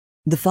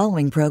The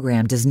following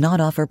program does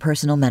not offer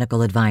personal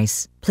medical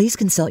advice. Please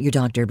consult your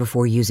doctor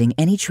before using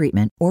any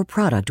treatment or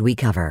product we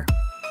cover.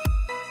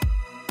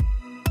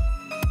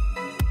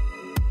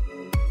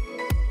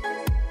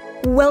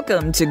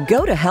 Welcome to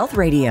Go to Health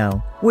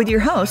Radio with your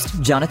host,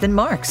 Jonathan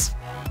Marks.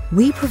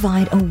 We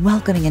provide a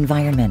welcoming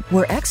environment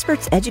where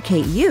experts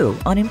educate you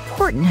on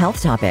important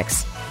health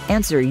topics,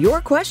 answer your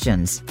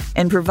questions,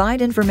 and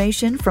provide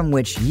information from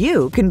which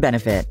you can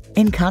benefit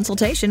in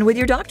consultation with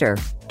your doctor.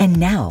 And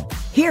now,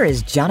 here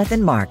is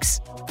Jonathan Marks.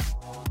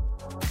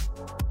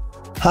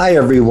 Hi,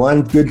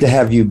 everyone. Good to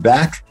have you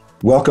back.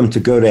 Welcome to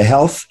Go to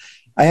Health.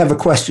 I have a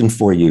question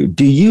for you.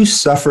 Do you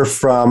suffer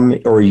from,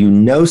 or you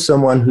know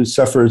someone who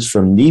suffers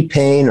from knee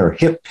pain or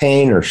hip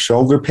pain or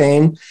shoulder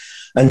pain?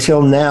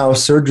 Until now,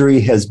 surgery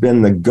has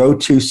been the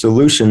go-to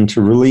solution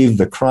to relieve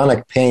the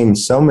chronic pain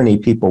so many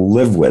people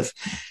live with.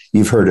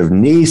 You've heard of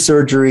knee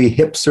surgery,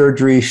 hip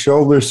surgery,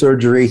 shoulder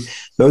surgery.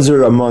 Those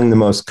are among the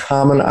most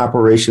common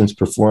operations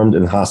performed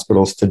in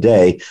hospitals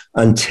today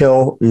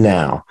until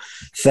now.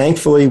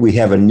 Thankfully, we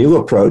have a new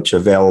approach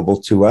available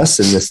to us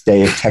in this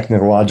day of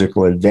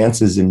technological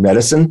advances in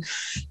medicine.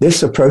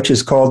 This approach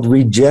is called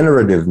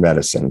regenerative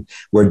medicine,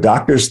 where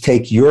doctors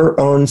take your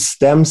own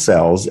stem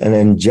cells and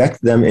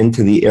inject them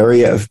into the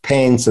area of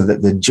pain so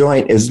that the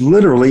joint is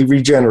literally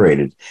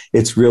regenerated.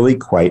 It's really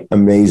quite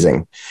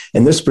amazing.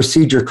 And this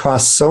procedure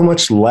costs so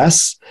much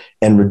less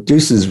and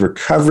reduces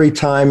recovery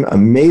time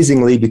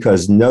amazingly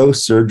because no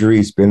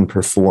surgery's been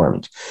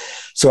performed.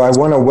 So I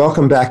want to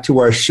welcome back to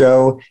our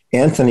show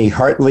Anthony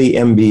Hartley,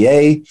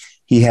 MBA.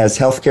 He has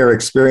healthcare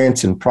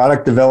experience in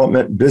product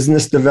development,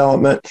 business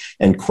development,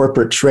 and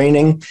corporate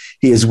training.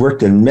 He has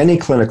worked in many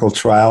clinical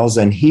trials,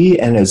 and he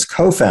and his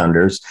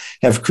co-founders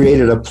have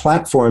created a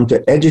platform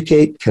to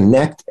educate,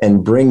 connect,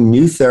 and bring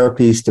new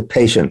therapies to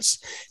patients.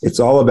 It's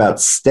all about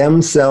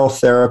stem cell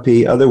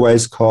therapy,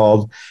 otherwise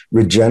called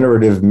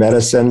regenerative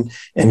medicine,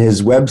 and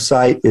his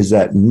website is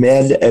at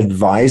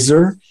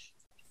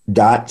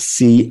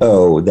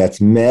medadvisor.co. That's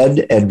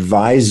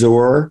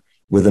MedAdvisor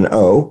with an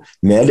O,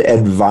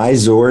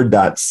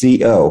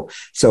 medadvisor.co.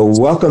 So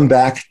welcome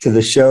back to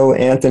the show.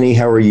 Anthony,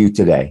 how are you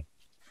today?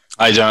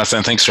 Hi,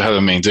 Jonathan. Thanks for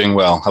having me. Doing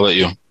well. How about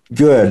you?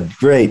 Good,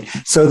 great.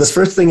 So the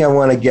first thing I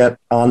want to get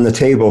on the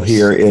table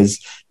here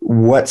is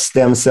what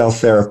stem cell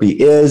therapy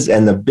is.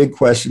 And the big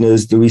question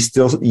is, do we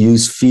still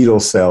use fetal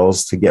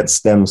cells to get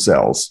stem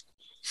cells?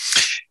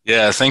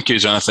 Yeah, thank you,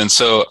 Jonathan.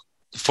 So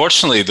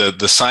fortunately,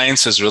 the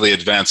science has really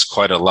advanced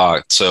quite a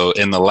lot. So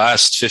in the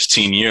last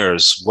 15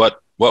 years, what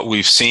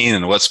we've seen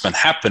and what's been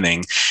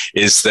happening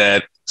is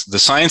that the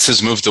science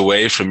has moved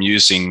away from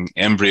using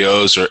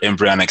embryos or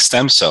embryonic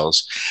stem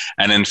cells.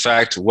 And in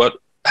fact, what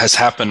has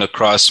happened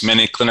across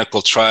many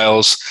clinical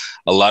trials,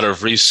 a lot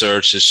of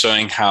research is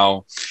showing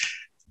how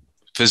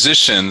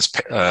physicians,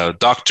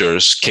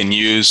 doctors can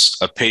use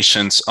a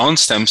patient's own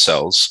stem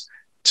cells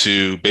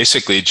to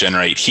basically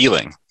generate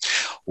healing.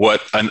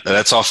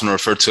 That's often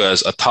referred to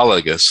as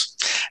autologous.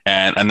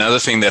 And another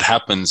thing that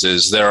happens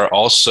is there are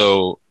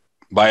also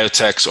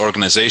biotech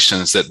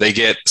organizations that they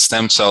get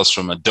stem cells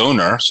from a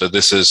donor. So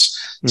this is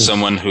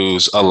someone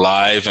who's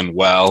alive and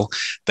well,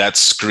 that's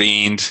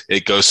screened.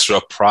 It goes through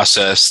a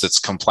process that's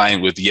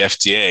compliant with the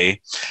FDA.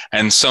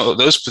 And so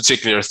those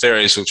particular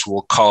therapies, which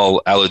we'll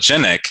call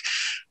allogenic,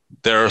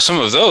 there are some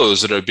of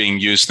those that are being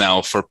used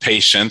now for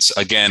patients.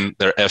 Again,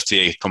 they're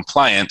FDA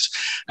compliant.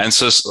 And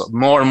so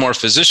more and more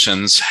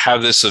physicians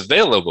have this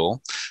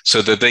available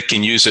so that they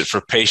can use it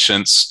for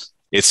patients.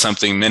 It's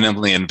something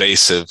minimally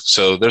invasive.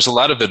 So there's a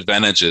lot of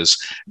advantages.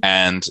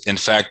 And in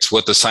fact,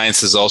 what the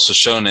science has also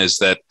shown is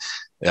that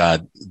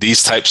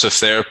these types of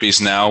therapies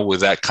now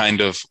with that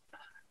kind of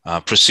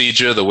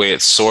procedure, the way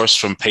it's sourced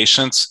from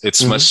patients,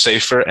 it's much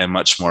safer and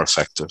much more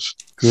effective.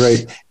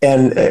 Great.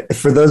 And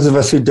for those of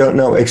us who don't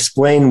know,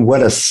 explain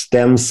what a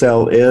stem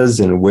cell is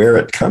and where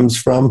it comes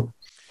from.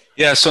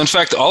 Yeah, so in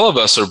fact, all of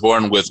us are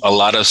born with a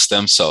lot of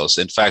stem cells.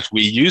 In fact,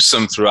 we use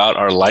them throughout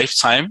our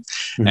lifetime.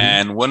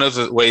 And one of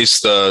the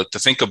ways to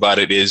think about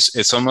it is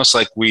it's almost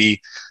like when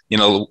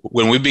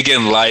we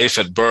begin life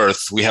at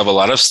birth, we have a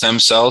lot of stem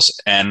cells,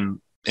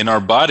 and in our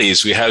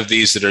bodies, we have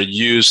these that are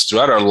used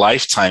throughout our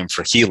lifetime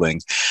for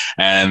healing.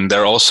 And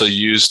they're also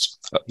used,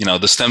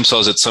 the stem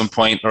cells at some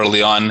point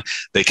early on,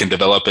 they can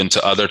develop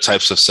into other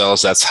types of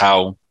cells. That's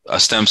how a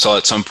stem cell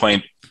at some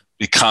point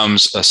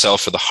becomes a cell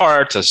for the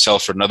heart, a cell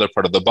for another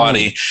part of the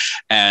body.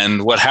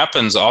 And what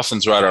happens often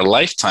throughout our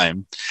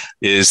lifetime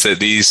is that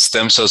these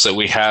stem cells that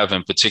we have,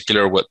 in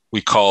particular, what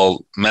we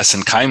call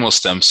mesenchymal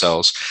stem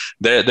cells,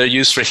 they're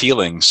used for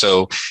healing.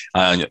 So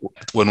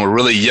when we're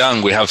really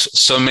young, we have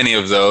so many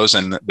of those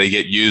and they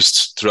get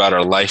used throughout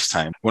our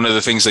lifetime. One of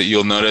the things that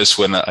you'll notice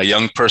when a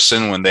young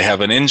person, when they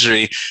have an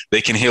injury,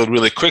 they can heal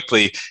really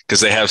quickly because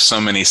they have so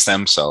many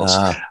stem cells.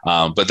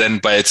 But then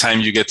by the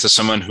time you get to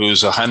someone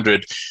who's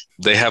 100,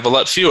 they have a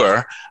lot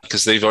fewer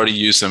because they've already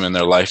used them in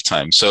their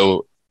lifetime.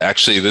 So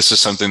actually, this is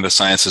something the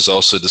science has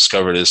also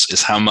discovered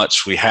is how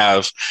much we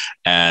have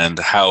and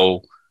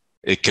how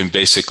it can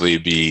basically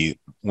be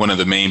one of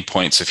the main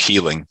points of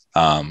healing,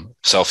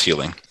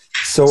 self-healing.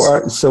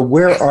 So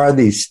where are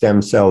these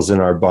stem cells in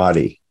our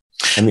body?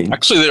 I mean,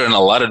 actually, they're in a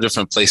lot of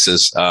different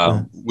places.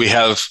 We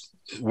have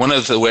one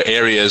of the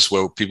areas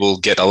where people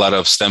get a lot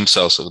of stem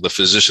cells, so the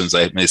physicians,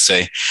 I may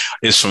say,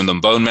 is from the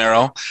bone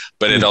marrow,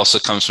 but it also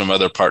comes from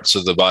other parts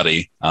of the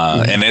body.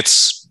 And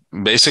it's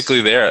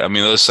basically there. I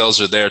mean, those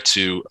cells are there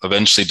to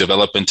eventually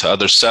develop into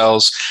other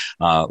cells.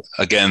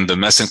 Again, the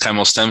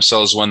mesenchymal stem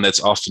cell is one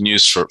that's often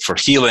used for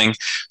healing.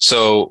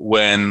 So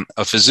when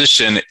a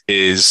physician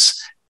is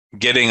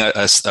getting a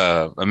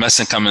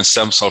mesenchymal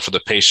stem cell for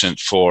the patient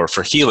for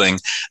healing,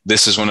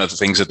 this is one of the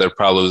things that they're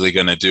probably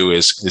going to do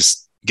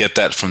is get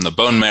that from the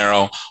bone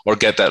marrow or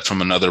get that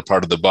from another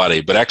part of the body.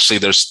 But actually,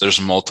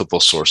 there's multiple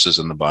sources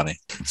in the body.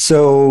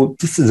 So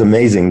this is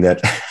amazing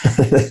that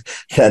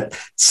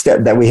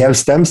that we have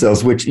stem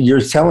cells, which you're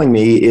telling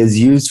me is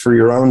used for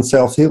your own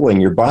self-healing.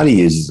 Your body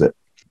uses it.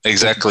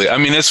 Exactly. I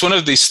mean, it's one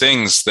of these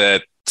things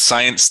that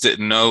science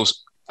didn't know.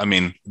 I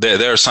mean,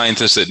 there are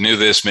scientists that knew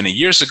this many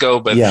years ago,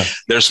 but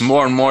there's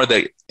more and more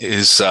that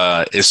is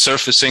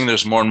surfacing.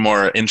 There's more and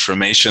more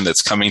information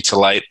that's coming to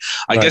light.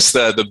 I guess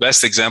the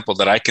best example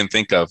that I can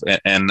think of,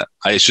 and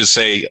I should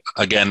say,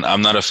 again,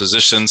 I'm not a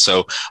physician,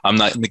 so I'm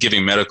not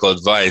giving medical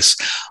advice.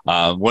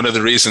 One of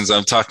the reasons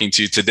I'm talking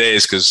to you today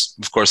is because,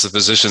 of course, the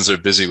physicians are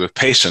busy with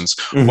patients.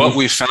 Mm-hmm. What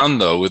we found,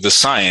 though, with the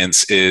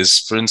science is,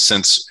 for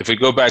instance, if we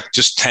go back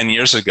just 10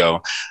 years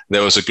ago,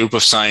 there was a group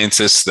of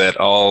scientists that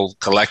all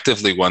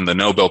collectively won the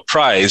Nobel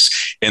Prize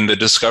in the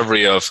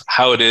discovery of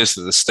how it is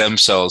that the stem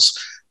cells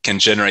can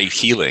generate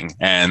healing.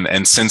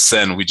 And since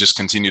then, we just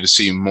continue to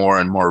see more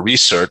and more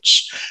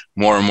research,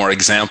 more and more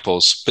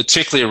examples,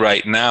 particularly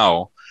right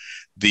now,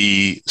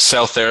 the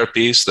cell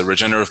therapies, the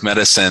regenerative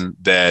medicine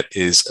that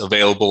is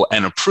available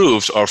and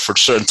approved are for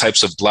certain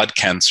types of blood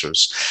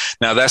cancers.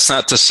 Now, that's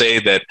not to say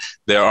that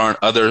there aren't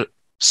other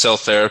cell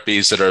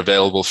therapies that are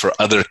available for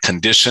other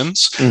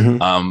conditions.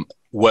 Mm-hmm.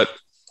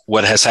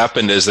 What has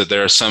happened is that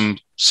there are some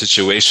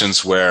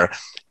situations where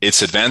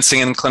it's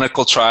advancing in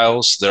clinical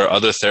trials. There are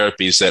other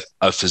therapies that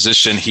a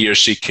physician, he or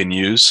she, can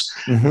use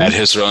at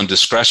his or own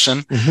discretion.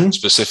 Mm-hmm.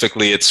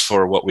 Specifically, it's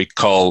for what we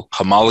call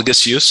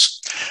homologous use.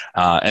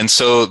 And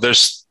so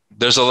there's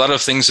a lot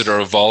of things that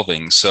are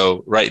evolving.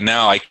 So right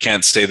now, I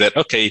can't say that,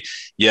 okay,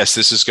 yes,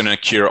 this is going to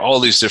cure all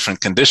these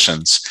different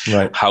conditions.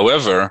 Right.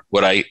 However,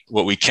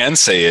 what we can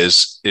say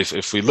is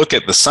if we look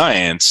at the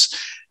science,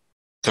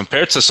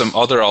 compared to some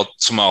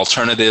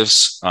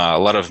alternatives, a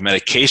lot of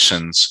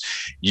medications,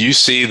 you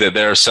see that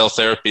there are cell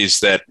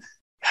therapies that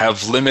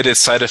have limited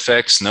side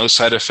effects, no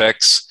side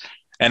effects.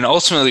 And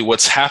ultimately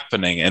what's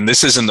happening, and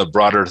this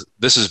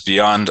is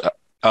beyond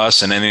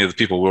us and any of the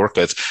people we work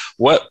with,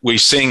 what we're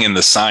seeing in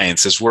the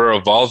science is we're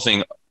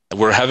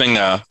having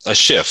a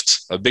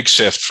big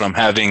shift from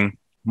having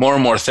more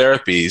and more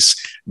therapies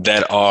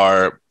that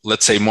are,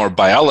 let's say, more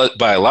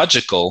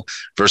biological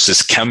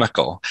versus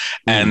chemical.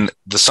 And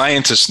the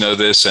scientists know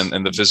this,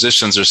 and the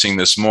physicians are seeing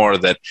this more,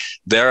 that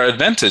there are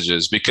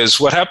advantages, because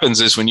what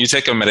happens is when you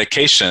take a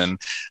medication,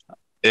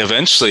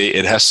 eventually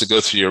it has to go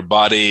through your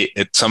body.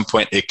 At some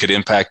point, it could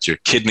impact your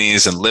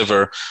kidneys and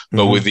liver.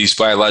 But with these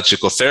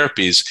biological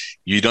therapies,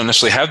 you don't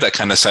necessarily have that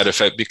kind of side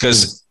effect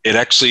because it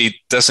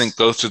actually doesn't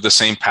go through the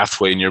same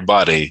pathway in your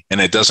body, and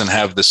it doesn't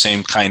have the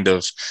same kind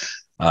of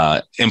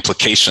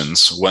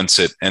implications once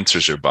it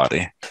enters your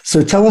body.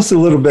 So tell us a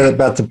little bit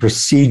about the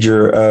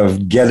procedure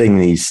of getting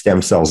these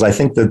stem cells. I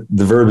think that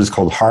the verb is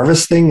called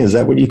harvesting. Is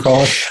that what you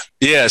call it?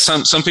 Yeah,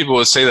 some people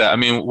would say that. I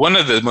mean, one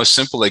of the most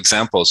simple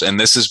examples, and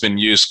this has been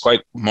used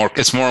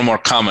it's more and more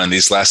common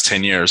these last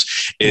 10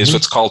 years, is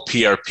what's called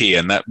PRP,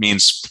 and that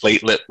means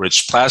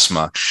platelet-rich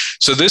plasma.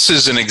 So this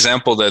is an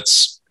example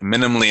that's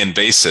minimally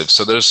invasive.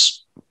 So there's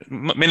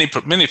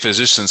many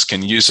physicians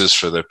can use this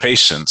for their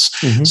patients.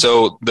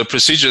 So the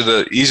procedure,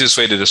 the easiest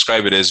way to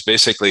describe it is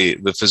basically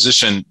the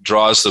physician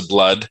draws the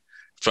blood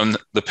from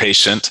the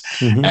patient,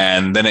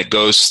 and then it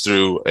goes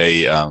through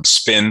a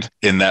spin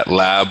in that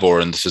lab or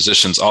in the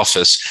physician's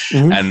office.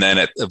 And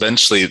then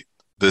eventually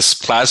this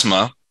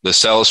plasma, the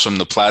cells from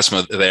the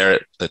plasma there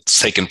that's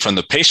taken from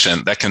the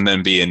patient, that can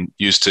then be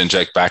used to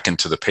inject back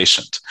into the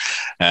patient.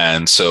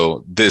 And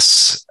so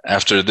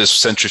after this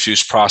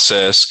centrifuge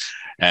process,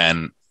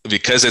 and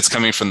because it's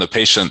coming from the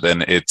patient,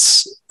 then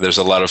there's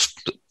a lot of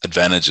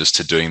advantages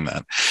to doing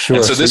that. Sure.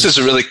 And so this is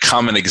a really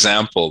common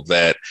example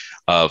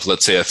of,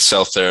 let's say, a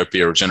cell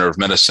therapy or regenerative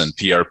medicine,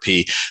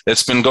 PRP,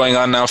 that's been going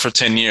on now for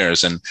 10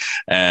 years.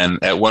 And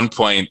at one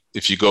point,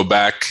 if you go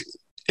back,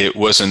 it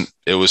was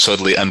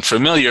totally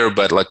unfamiliar,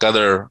 but like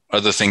other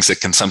things that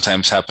can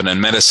sometimes happen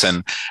in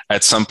medicine,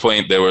 at some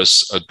point there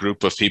was a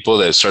group of people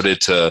that started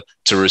to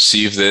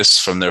receive this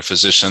from their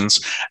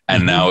physicians,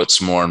 and now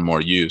it's more and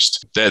more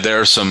used.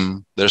 There's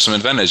some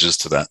advantages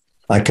to that.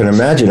 I can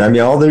imagine. I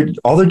mean, all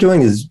they're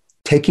doing is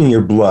taking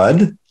your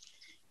blood,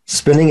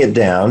 spinning it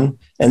down,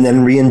 and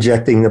then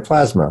re-injecting the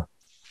plasma.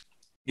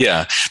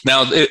 Yeah.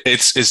 Now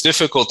it's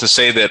difficult to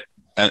say that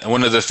and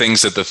one of the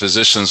things that the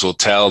physicians will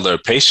tell their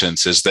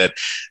patients is that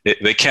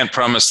they can't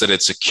promise that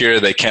it's a cure.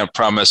 They can't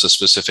promise a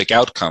specific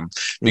outcome,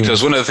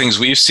 because one of the things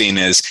we've seen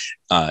is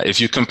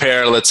if you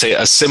compare, let's say,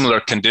 a similar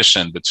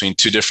condition between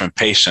two different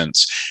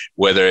patients,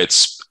 whether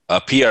it's a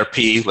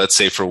PRP, let's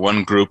say for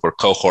one group or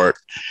cohort,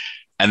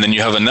 and then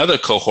you have another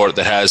cohort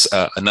that has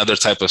another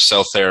type of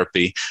cell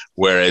therapy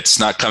where it's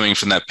not coming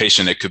from that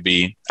patient. It could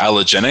be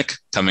allogenic,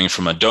 coming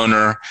from a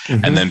donor,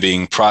 and then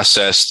being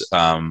processed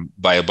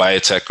by a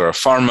biotech or a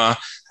pharma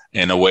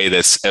in a way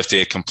that's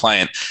FDA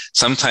compliant.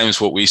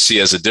 Sometimes what we see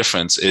as a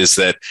difference is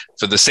that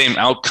for the same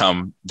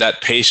outcome,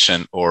 that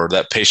patient or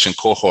that patient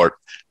cohort,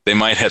 they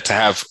might have to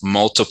have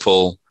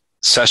multiple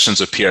sessions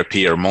of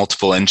PRP or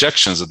multiple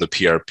injections of the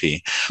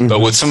PRP. But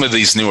with some of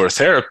these newer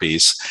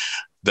therapies,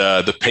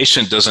 the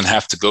patient doesn't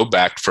have to go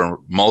back for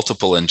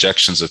multiple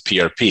injections of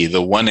PRP.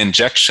 The one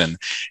injection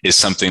is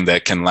something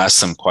that can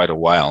last them quite a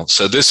while.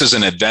 So this is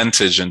an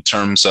advantage in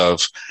terms of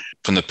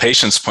from the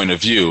patient's point of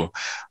view,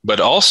 but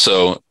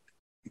also,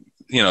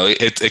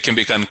 it can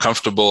become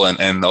uncomfortable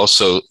and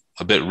also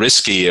a bit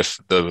risky if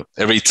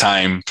every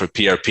time for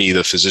PRP,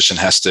 the physician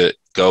has to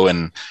go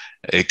and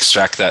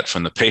extract that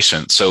from the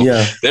patient. So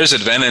there's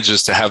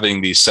advantages to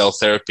having these cell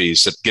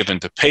therapies that given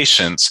to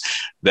patients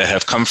that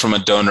have come from a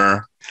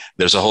donor.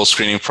 There's a whole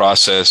screening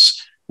process.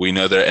 We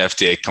know they're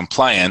FDA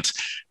compliant.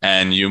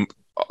 And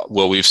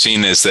what we've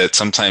seen is that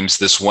sometimes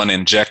this one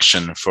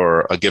injection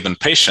for a given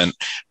patient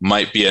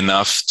might be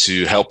enough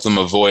to help them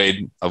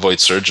avoid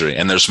surgery.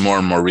 And there's more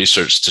and more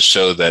research to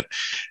show that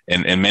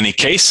in many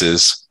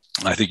cases,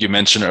 I think you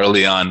mentioned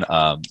early on,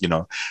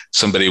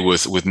 somebody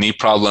with knee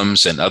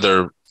problems and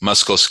other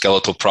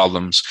musculoskeletal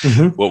problems.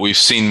 What we've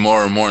seen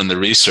more and more in the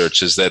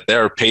research is that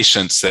there are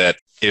patients that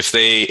if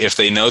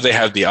they know they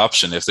have the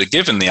option, if they're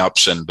given the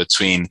option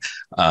between,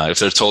 if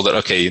they're told that,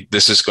 okay,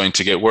 this is going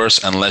to get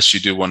worse unless you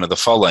do one of the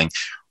following,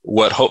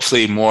 what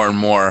hopefully more and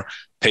more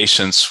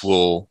patients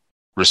will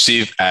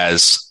receive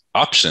as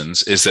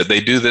options is that they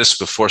do this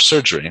before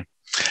surgery.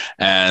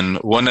 And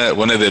one of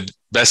the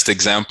best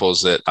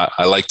examples that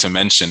I like to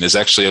mention is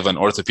actually of an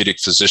orthopedic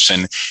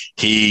physician.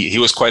 He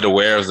was quite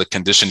aware of the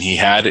condition he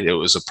had. It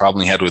was a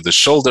problem he had with his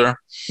shoulder.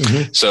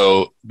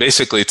 So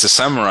basically, to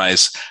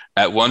summarize,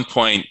 at one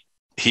point,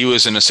 he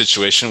was in a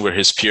situation where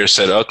his peer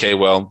said, okay,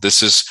 well,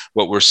 this is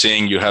what we're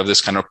seeing. You have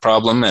this kind of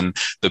problem and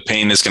the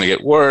pain is going to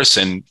get worse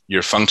and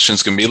your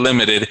function's going to be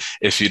limited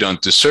if you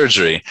don't do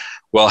surgery.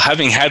 Well,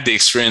 having had the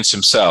experience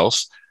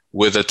himself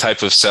with a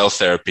type of cell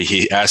therapy,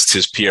 he asked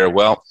his peer,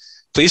 well,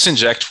 please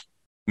inject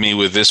me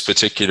with this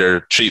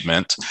particular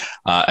treatment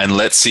and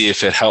let's see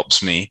if it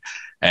helps me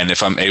and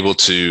if I'm able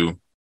to,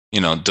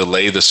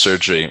 delay the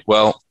surgery.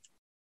 Well,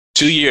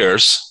 2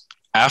 years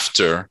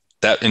after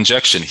that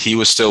injection, he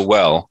was still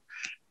well.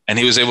 And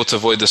he was able to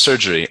avoid the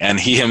surgery. And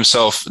he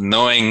himself,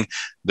 knowing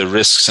the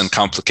risks and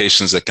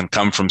complications that can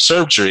come from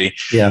surgery,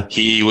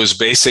 he was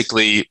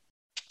basically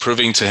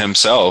proving to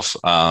himself,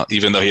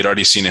 even though he had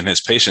already seen in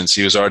his patients,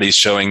 he was already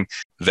showing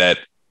that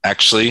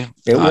actually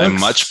I'm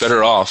much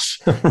better off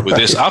with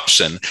this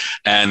option.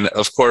 And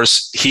of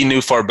course, he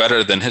knew far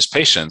better than his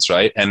patients,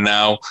 right? And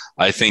now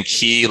I think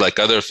he, like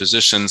other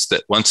physicians,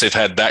 that once they've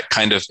had that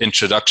kind of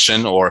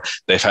introduction or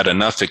they've had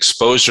enough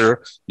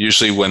exposure,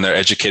 usually when they're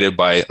educated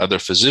by other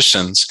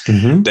physicians,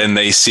 then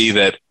they see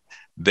that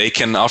they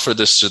can offer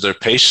this to their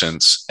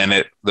patients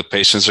and the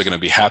patients are going to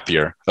be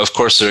happier. Of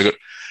course, they're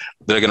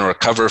going to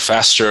recover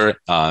faster.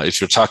 If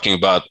you're talking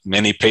about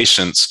many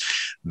patients,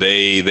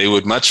 they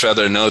would much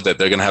rather know that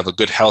they're going to have a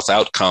good health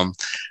outcome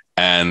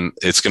and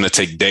it's going to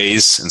take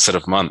days instead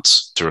of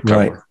months to recover.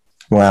 Right.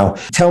 Wow.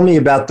 Tell me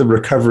about the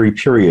recovery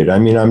period. I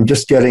mean, I'm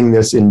just getting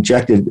this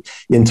injected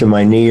into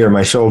my knee or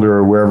my shoulder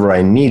or wherever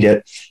I need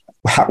it.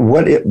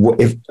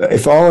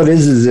 If all it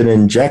is an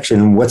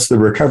injection, what's the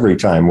recovery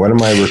time? What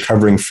am I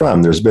recovering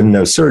from? There's been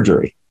no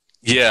surgery.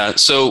 Yeah.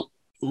 So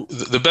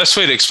the best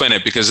way to explain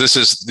it, because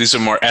these are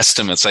more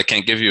estimates, I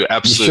can't give you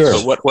absolute,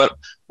 Sure. But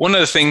one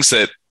of the things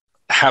that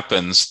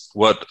happens,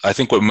 what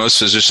most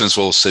physicians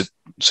will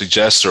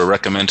suggest or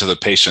recommend to the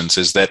patients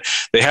is that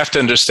they have to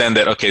understand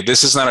that, okay,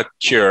 this is not a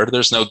cure.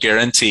 There's no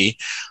guarantee.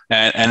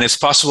 And it's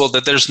possible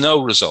that there's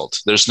no result.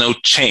 There's no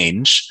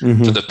change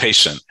for the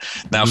patient.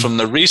 Now, from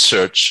the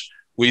research,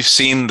 we've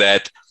seen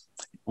that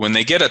when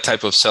they get a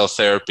type of cell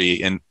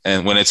therapy and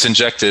when it's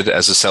injected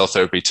as a cell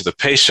therapy to the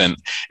patient,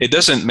 it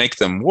doesn't make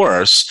them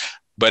worse,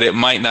 but it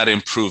might not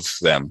improve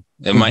them.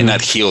 It might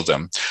not heal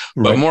them.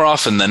 But more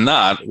often than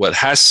not, what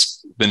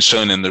has been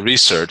shown in the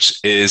research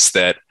is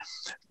that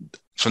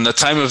from the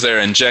time of their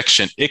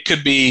injection, they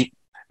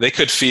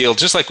could feel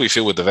just like we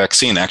feel with the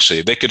vaccine,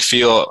 actually. They could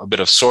feel a bit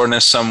of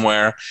soreness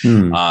somewhere.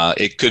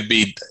 It could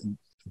be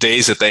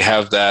days that they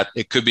have that.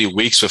 It could be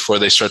weeks before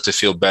they start to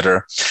feel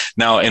better.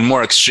 Now, in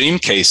more extreme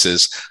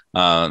cases,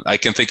 I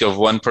can think of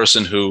one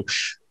person who,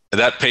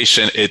 that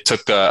patient, it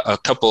took a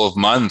couple of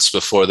months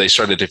before they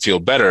started to feel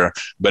better,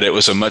 but it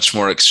was a much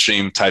more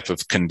extreme type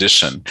of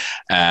condition.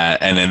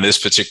 And in this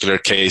particular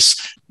case,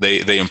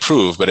 they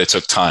improved, but it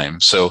took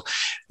time. So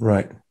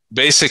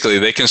basically,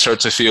 they can start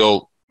to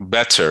feel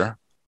better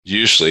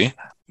usually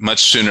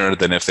much sooner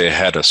than if they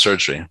had a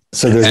surgery.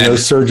 So there's no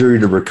surgery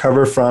to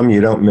recover from. You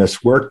don't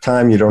miss work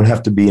time. You don't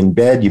have to be in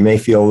bed. You may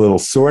feel a little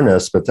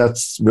soreness, but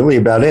that's really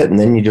about it. And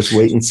then you just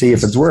wait and see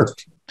if it's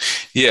worked.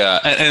 Yeah,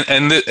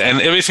 and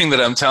everything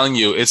that I'm telling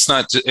you, it's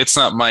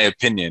not my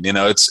opinion.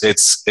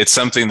 It's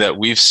something that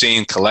we've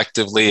seen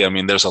collectively. I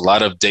mean, there's a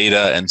lot of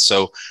data, and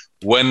so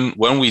when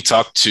we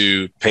talk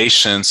to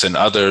patients and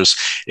others,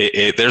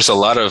 there's a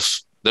lot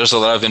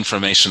of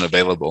information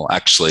available,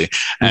 actually.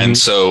 And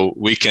so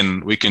we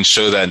can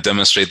show that and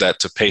demonstrate that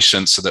to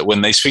patients so that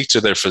when they speak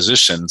to their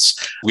physicians,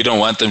 we don't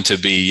want them to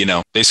be,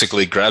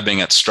 basically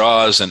grabbing at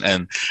straws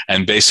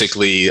and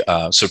basically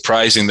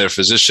surprising their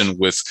physician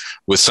with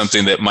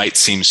something that might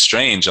seem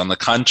strange. On the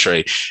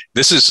contrary,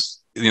 this is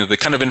the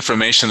kind of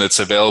information that's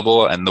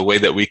available, and the way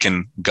that we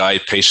can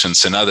guide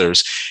patients and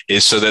others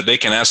is so that they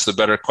can ask the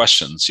better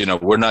questions.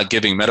 We're not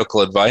giving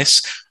medical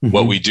advice.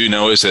 What we do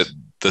know is that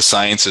the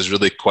science is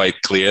really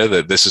quite clear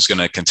that this is going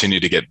to continue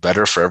to get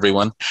better for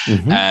everyone.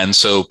 And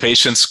so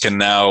patients can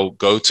now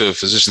go to a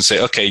physician and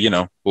say, okay,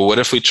 well, what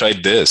if we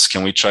tried this?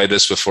 Can we try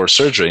this before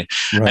surgery?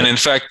 Right. And in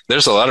fact,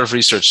 there's a lot of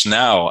research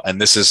now, and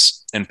this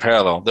is in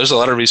parallel. There's a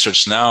lot of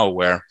research now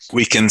where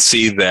we can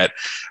see that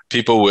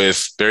people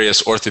with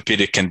various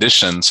orthopedic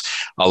conditions,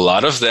 a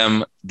lot of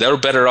them, they're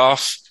better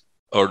off,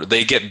 or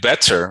they get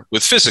better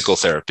with physical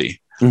therapy.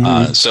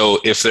 So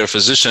if their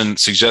physician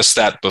suggests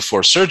that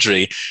before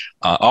surgery,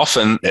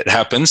 often it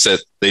happens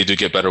that they do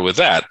get better with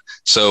that.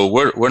 So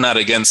we're not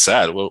against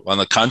that. On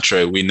the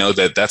contrary, we know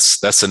that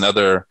that's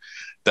another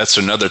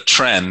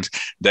trend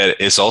that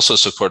is also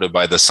supported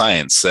by the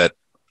science, that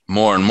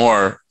more and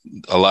more,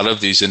 a lot of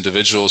these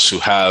individuals who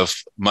have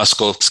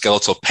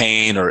musculoskeletal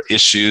pain or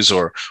issues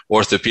or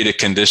orthopedic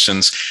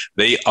conditions,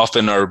 they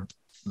often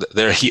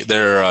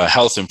their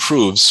health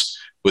improves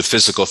with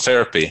physical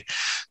therapy.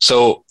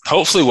 So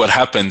hopefully what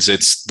happens,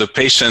 it's the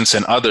patients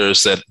and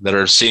others that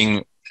are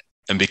seeing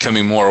and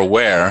becoming more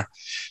aware,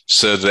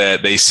 so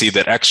that they see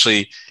that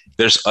actually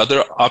there's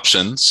other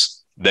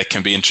options that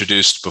can be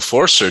introduced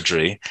before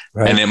surgery,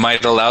 right, and it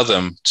might allow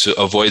them to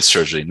avoid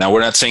surgery. Now,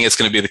 we're not saying it's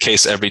going to be the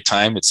case every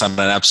time. It's not an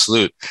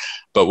absolute.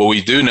 But what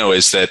we do know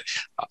is that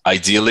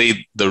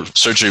ideally the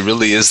surgery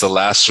really is the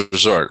last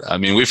resort. I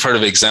mean, we've heard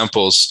of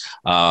examples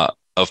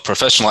of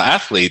professional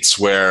athletes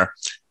where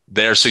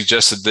they're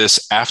suggested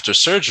this after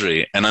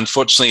surgery, and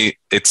unfortunately,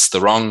 it's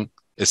the wrong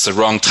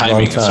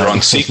timing, it's the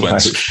wrong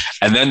sequence. Right.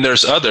 And then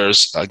there's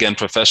others, again,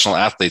 professional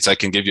athletes. I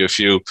can give you a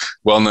few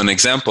well-known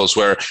examples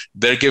where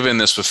they're given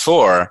this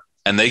before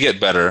and they get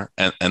better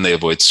and they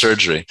avoid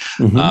surgery.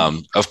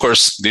 Of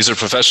course, these are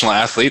professional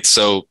athletes,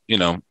 so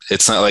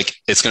it's not like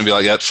it's going to be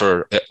like that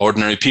for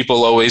ordinary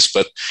people always.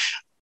 But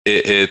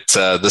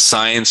the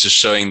science is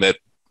showing that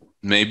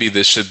maybe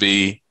this should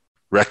be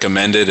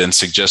recommended and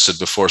suggested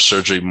before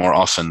surgery more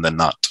often than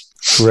not.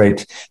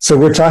 Great. So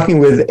we're talking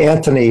with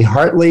Anthony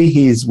Hartley.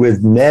 He's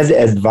with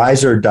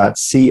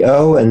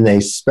medadvisor.co, and they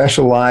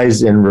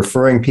specialize in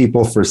referring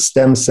people for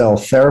stem cell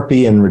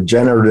therapy and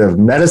regenerative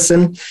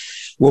medicine.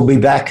 We'll be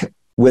back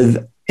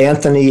with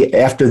Anthony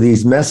after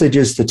these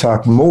messages to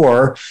talk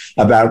more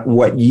about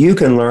what you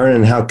can learn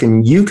and how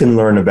you can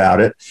learn about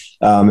it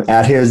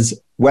at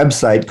his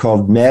website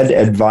called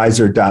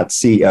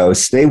medadvisor.co.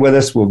 Stay with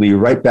us. We'll be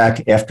right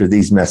back after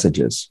these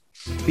messages.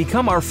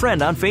 Become our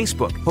friend on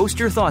Facebook. Post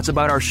your thoughts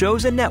about our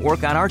shows and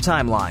network on our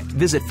timeline.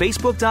 Visit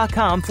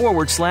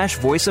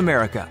facebook.com/Voice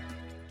America.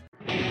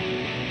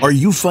 Are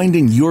you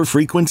finding your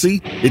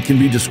frequency? It can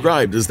be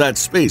described as that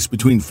space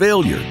between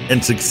failure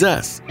and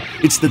success.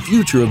 It's the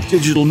future of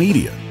digital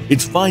media.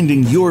 It's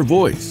finding your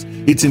voice.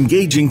 It's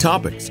engaging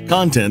topics,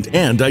 content,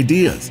 and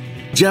ideas.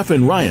 Jeff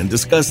and Ryan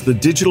discuss the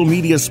digital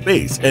media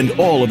space and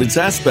all of its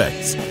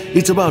aspects.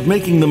 It's about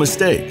making the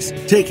mistakes,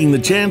 taking the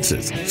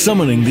chances,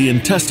 summoning the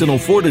intestinal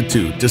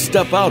fortitude to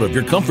step out of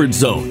your comfort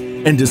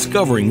zone, and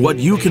discovering what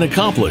you can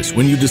accomplish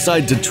when you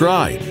decide to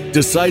try,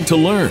 decide to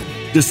learn,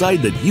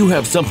 decide that you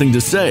have something to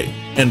say,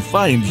 and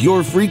find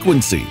your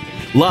frequency.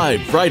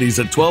 Live Fridays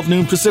at 12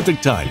 noon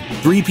Pacific Time,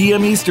 3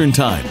 p.m. Eastern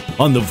Time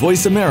on the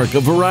Voice America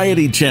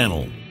Variety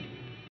Channel.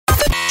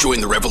 Join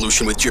the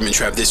revolution with Jim and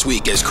Trav this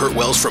week as Kurt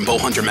Wells from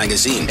Bowhunter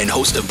Magazine and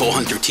host of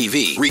Bowhunter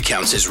TV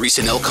recounts his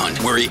recent elk hunt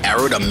where he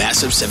arrowed a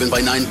massive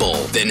 7x9 bull.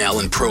 Then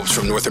Alan Probst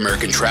from North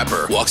American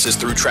Trapper walks us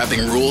through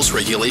trapping rules,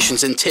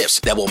 regulations, and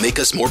tips that will make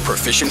us more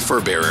proficient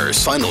fur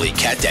bearers. Finally,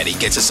 Cat Daddy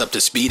gets us up to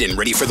speed and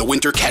ready for the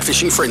winter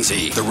catfishing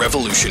frenzy. The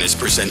revolution is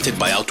presented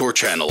by Outdoor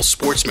Channel,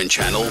 Sportsman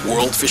Channel,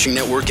 World Fishing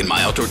Network, and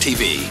My Outdoor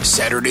TV.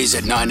 Saturdays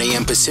at 9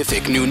 a.m.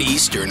 Pacific, noon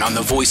Eastern on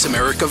the Voice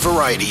America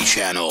Variety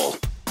Channel.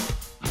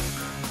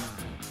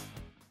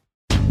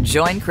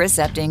 Join Chris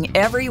Epting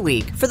every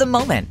week for The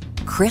Moment.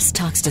 Chris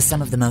talks to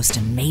some of the most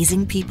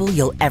amazing people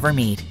you'll ever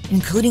meet,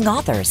 including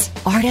authors,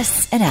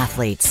 artists, and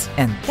athletes.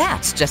 And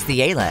that's just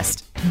the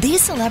A-list.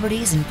 These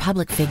celebrities and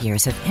public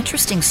figures have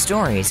interesting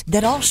stories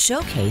that all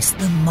showcase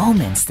the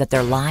moments that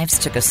their lives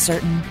took a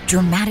certain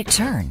dramatic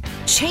turn,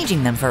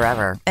 changing them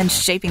forever and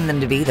shaping them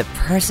to be the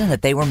person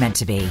that they were meant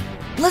to be.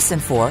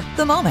 Listen for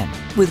The Moment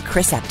with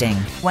Chris Epting,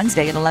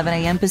 Wednesday at 11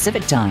 a.m.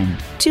 Pacific Time,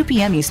 2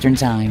 p.m. Eastern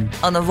Time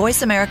on the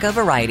Voice America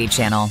Variety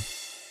Channel.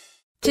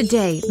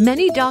 Today,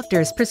 many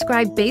doctors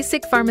prescribe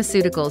basic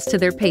pharmaceuticals to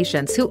their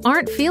patients who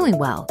aren't feeling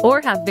well or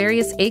have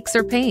various aches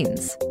or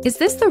pains. Is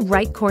this the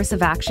right course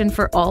of action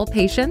for all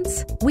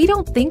patients? We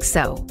don't think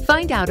so.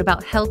 Find out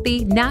about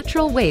healthy,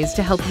 natural ways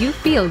to help you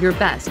feel your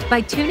best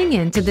by tuning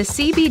in to the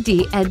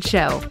CBD Ed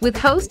Show with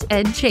host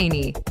Ed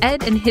Cheney.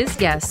 Ed and his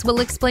guests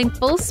will explain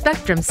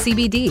full-spectrum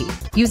CBD,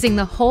 using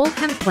the whole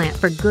hemp plant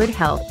for good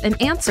health,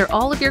 and answer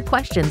all of your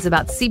questions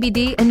about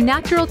CBD and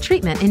natural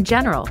treatment in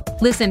general.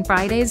 Listen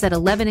Fridays at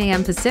 11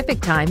 a.m.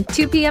 Pacific Time,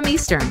 2 p.m.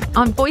 Eastern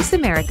on Voice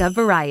America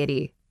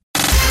Variety.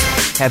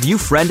 Have you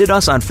friended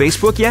us on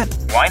Facebook yet?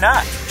 Why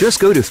not? Just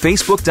go to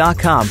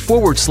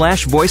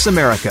facebook.com/Voice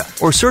America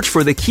or search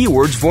for the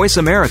keywords Voice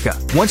America.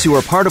 Once you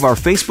are part of our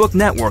Facebook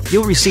network,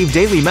 you'll receive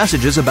daily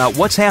messages about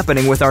what's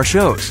happening with our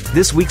shows,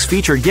 this week's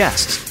featured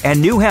guests, and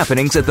new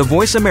happenings at the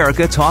Voice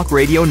America Talk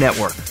Radio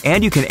Network.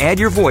 And you can add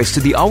your voice to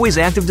the always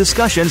active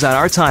discussions on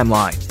our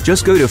timeline.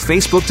 Just go to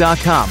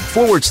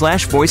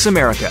facebook.com/Voice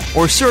America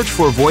or search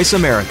for Voice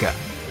America.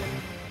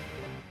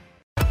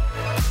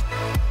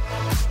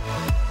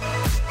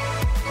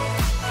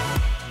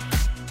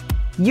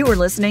 You are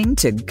listening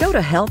to Go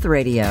to Health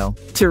Radio.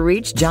 To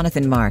reach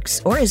Jonathan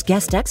Marks or his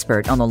guest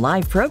expert on the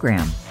live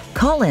program,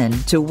 call in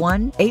to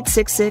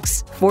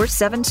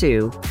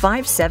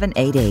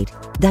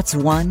 1-866-472-5788. That's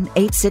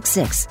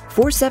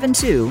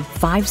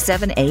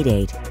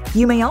 1-866-472-5788.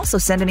 You may also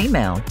send an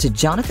email to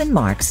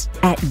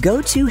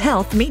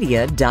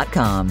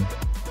jonathanmarks@gotohealthmedia.com.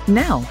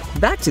 Now,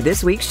 back to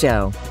this week's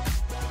show.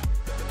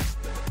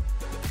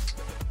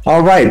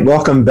 All right,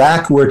 welcome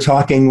back. We're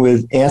talking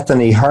with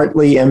Anthony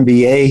Hartley,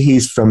 MBA.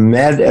 He's from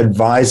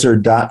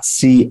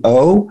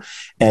medadvisor.co,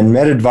 and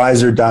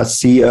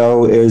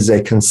medadvisor.co is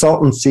a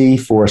consultancy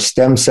for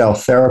stem cell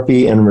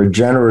therapy and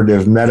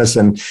regenerative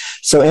medicine.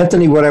 So,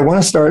 Anthony, what I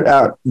want to start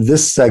out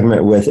this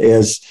segment with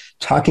is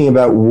talking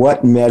about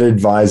what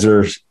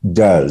MedAdvisor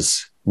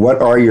does.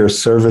 What are your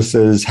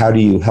services? How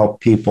do you help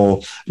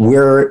people?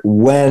 Where,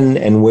 when,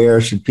 and where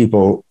should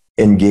people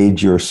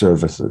engage your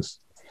services?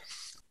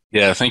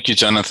 Yeah, thank you,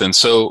 Jonathan.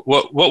 So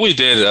what we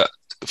did a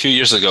few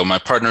years ago, my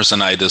partners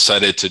and I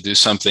decided to do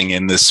something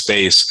in this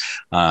space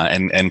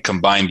and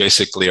combine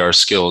basically our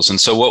skills.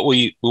 And so what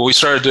we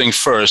started doing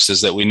first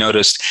is that we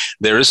noticed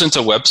there isn't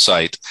a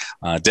website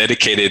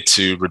dedicated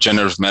to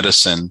regenerative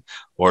medicine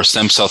or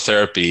stem cell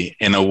therapy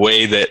in a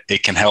way that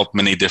it can help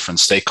many different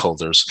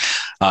stakeholders.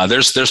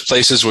 There's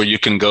places where you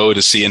can go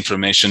to see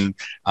information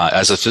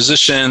as a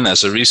physician,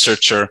 as a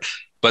researcher,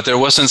 but there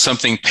wasn't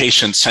something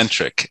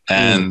patient-centric.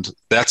 And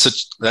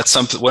that's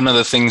something. One of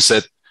the things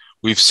that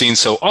we've seen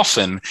so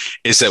often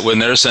is that when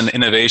there's an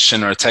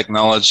innovation or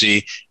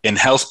technology in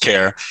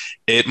healthcare,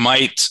 it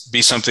might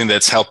be something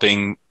that's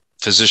helping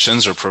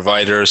physicians or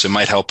providers. It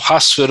might help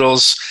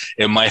hospitals.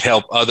 It might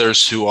help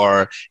others who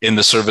are in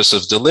the service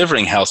of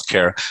delivering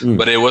healthcare,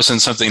 but it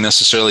wasn't something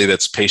necessarily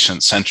that's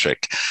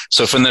patient-centric.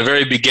 So from the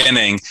very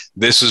beginning,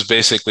 this was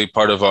basically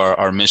part of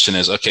our mission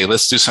is, okay,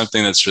 let's do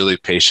something that's really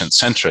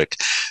patient-centric.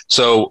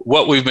 So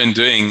what we've been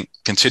doing,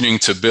 continuing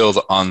to build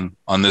on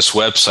this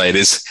website,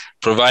 is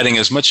providing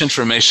as much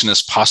information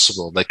as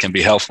possible that can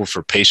be helpful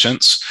for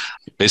patients,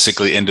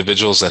 basically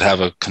individuals that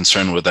have a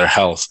concern with their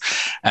health.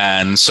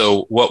 And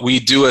so what we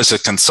do as a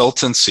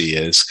consultancy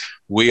is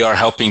we are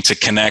helping to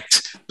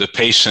connect the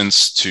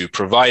patients to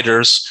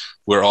providers.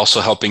 We're also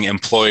helping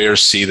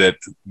employers see that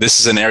this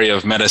is an area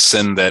of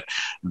medicine that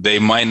they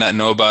might not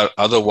know about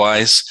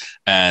otherwise,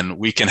 and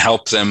we can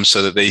help them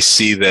so that they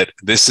see that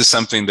this is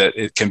something that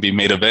it can be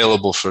made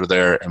available for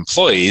their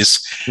employees.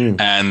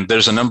 And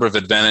there's a number of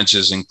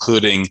advantages,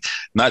 including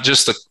not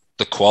just the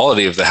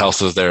quality of the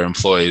health of their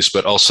employees,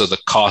 but also the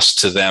cost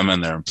to them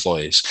and their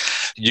employees.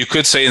 You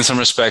could say in some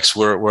respects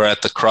we're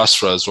at the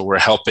crossroads where we're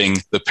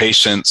helping the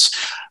patients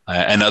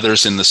and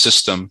others in the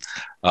system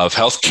of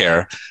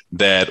healthcare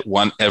that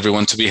want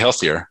everyone to be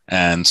healthier.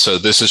 And so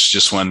this is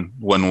just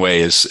one way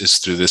is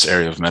through this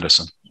area of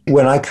medicine.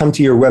 When I come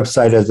to your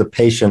website as a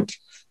patient,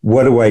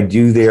 what do I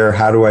do there?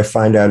 How do I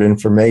find out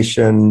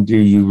information? Do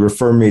you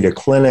refer me to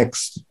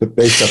clinics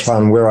based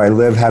upon where I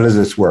live? How does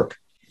this work?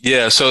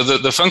 Yeah, so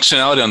the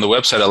functionality on the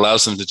website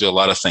allows them to do a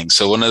lot of things.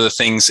 So one of the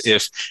things,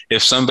 if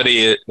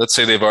somebody, let's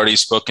say they've already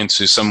spoken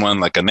to someone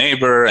like a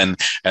neighbor and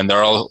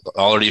they're all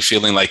already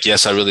feeling like,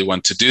 yes, I really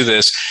want to do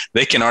this,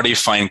 they can already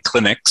find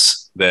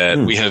clinics that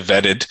we have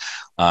vetted.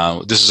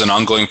 This is an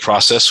ongoing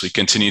process. We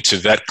continue to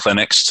vet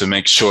clinics to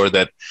make sure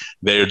that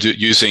they're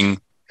using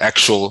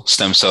actual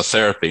stem cell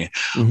therapy.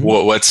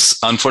 What's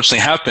unfortunately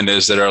happened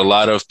is there are a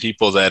lot of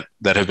people that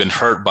have been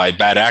hurt by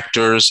bad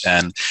actors,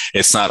 and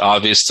it's not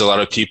obvious to a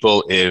lot of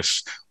people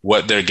if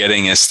what they're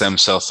getting is stem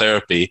cell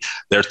therapy.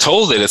 They're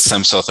told that it's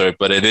stem cell therapy,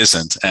 but it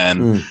isn't.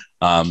 And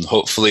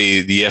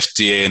Hopefully the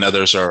FDA and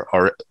others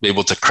are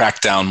able to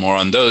crack down more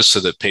on those so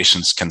that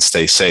patients can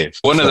stay safe.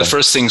 One of the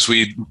first things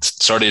we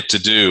started to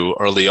do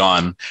early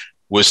on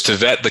was to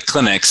vet the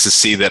clinics to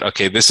see that,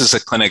 okay, this is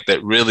a clinic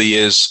that really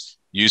is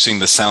using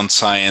the sound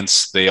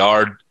science. They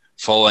are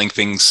following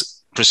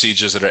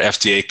procedures that are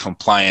FDA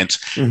compliant,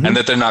 and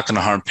that they're not going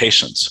to harm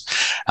patients.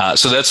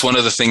 So that's one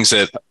of the things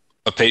that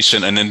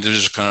an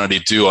individual can already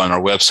do on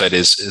our website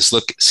is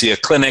see a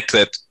clinic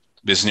that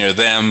is near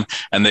them,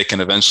 and they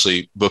can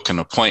eventually book an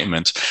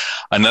appointment.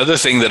 Another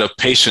thing that a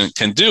patient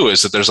can do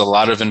is that there's a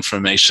lot of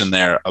information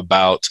there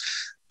about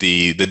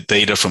the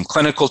data from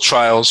clinical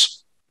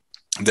trials.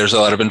 There's a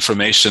lot of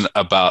information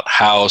about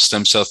how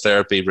stem cell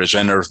therapy,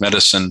 regenerative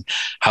medicine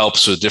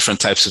helps with different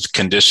types of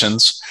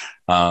conditions.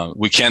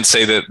 We can't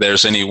say that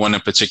there's any one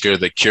in particular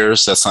that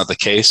cures. That's not the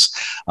case.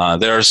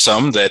 There are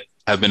some that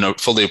have been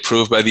fully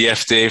approved by the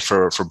FDA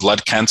for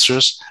blood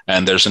cancers,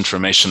 and there's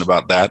information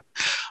about that.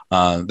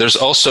 There's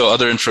also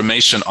other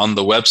information on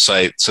the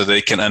website so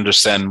they can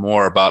understand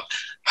more about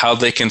how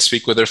they can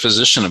speak with their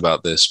physician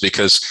about this.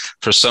 Because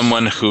for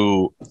someone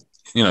who,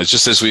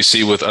 just as we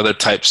see with other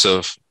types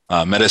of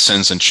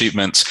medicines and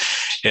treatments,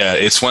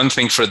 it's one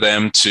thing for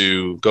them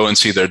to go and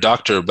see their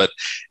doctor, but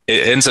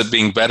it ends up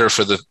being better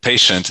for the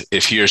patient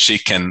if he or she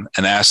can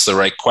ask the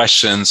right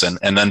questions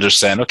and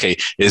understand, okay,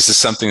 is this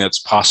something that's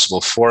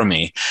possible for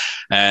me?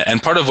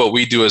 And part of what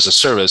we do as a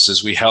service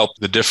is we help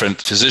the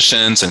different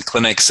physicians and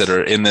clinics that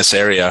are in this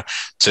area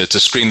to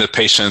screen the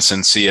patients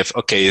and see if,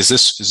 okay, is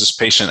this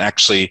patient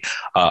actually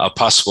a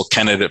possible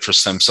candidate for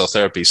stem cell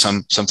therapy?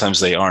 Sometimes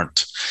they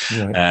aren't.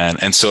 Right.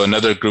 And so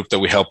another group that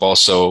we help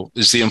also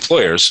is the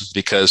employers,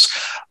 because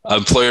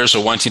employers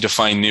are wanting to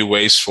find new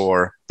ways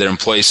for their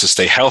employees to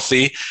stay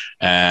healthy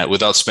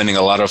without spending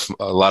a lot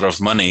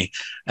of money.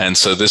 And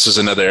so this is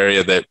another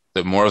area that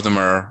more of them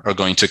are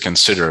going to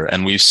consider.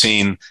 And we've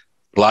seen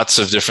lots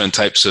of different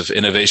types of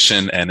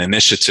innovation and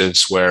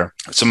initiatives where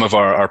some of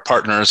our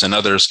partners and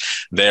others,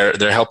 they're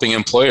helping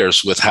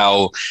employers with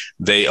how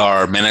they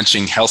are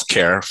managing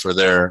healthcare for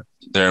their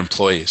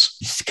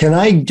employees. Can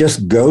I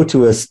just go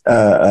to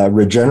a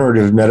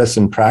regenerative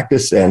medicine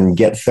practice and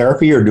get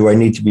therapy, or do I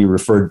need to be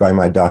referred by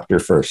my doctor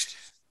first?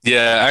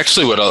 Yeah,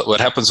 actually what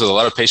happens with a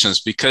lot of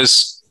patients,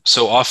 because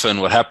so often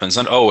what happens,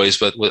 not always,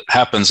 but what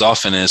happens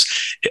often is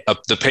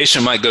the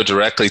patient might go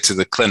directly to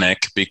the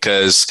clinic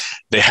because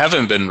they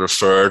haven't been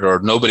referred, or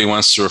nobody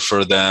wants to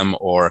refer them,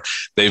 or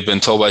they've been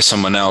told by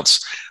someone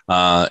else.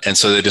 And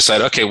so they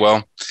decide, okay,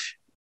 well,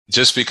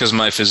 just because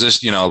my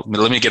physician,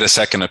 let me get a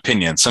second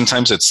opinion.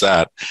 Sometimes it's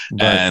that.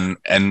 Right.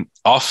 And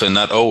often,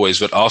 not always,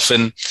 but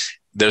often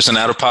there's an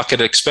out-of-pocket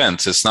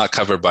expense. It's not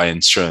covered by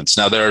insurance.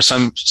 Now, there are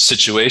some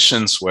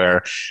situations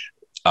where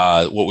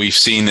what we've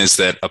seen is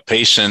that a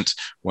patient,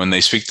 when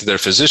they speak to their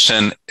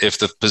physician, if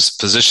the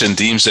physician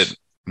deems it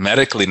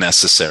medically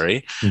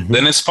necessary,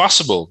 then it's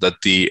possible that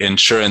the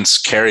insurance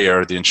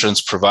carrier, the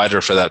insurance provider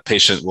for that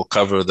patient will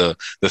cover the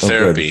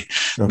therapy.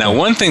 Okay. Now,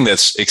 one thing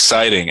that's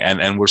exciting,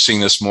 and we're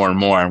seeing this more and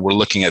more, and we're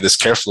looking at this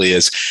carefully,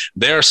 is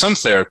there are some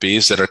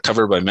therapies that are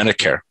covered by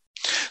Medicare.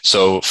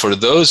 So for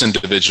those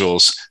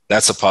individuals,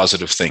 that's a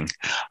positive thing.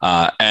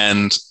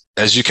 And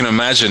as you can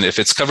imagine, if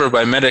it's covered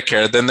by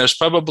Medicare, then there's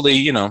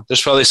probably,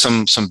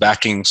 some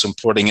backing,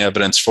 supporting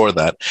evidence for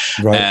that.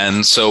 Right.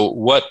 And so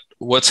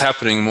what's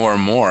happening more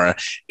and more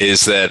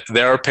is that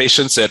there are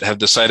patients that have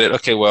decided,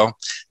 okay, well,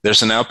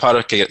 there's an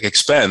out-of-pocket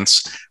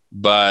expense,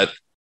 but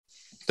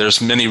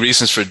there's many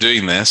reasons for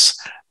doing this.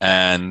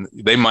 And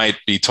they might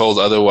be told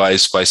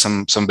otherwise by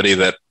somebody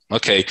that,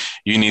 okay,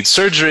 you need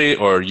surgery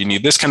or you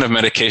need this kind of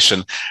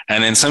medication.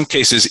 And in some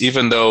cases,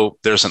 even though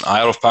there's an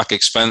out-of-pocket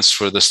expense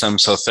for the stem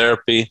cell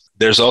therapy,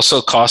 there's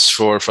also costs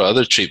for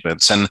other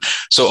treatments. And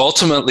so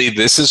ultimately,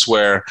 this is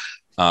where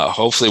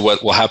hopefully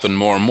what will happen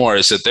more and more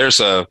is that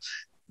there's a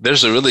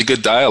really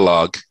good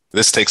dialogue.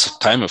 This takes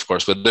time, of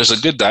course, but there's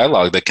a good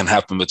dialogue that can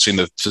happen between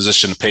the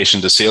physician and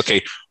patient to see,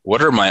 okay,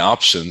 what are my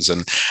options?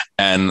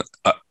 And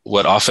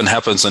what often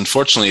happens,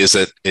 unfortunately, is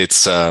that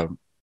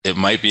there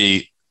might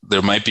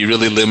be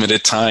really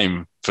limited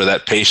time for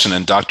that patient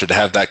and doctor to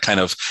have that kind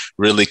of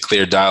really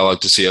clear dialogue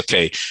to see,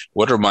 okay,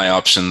 what are my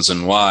options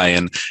and why?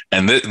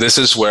 And this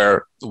is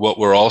where what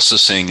we're also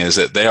seeing is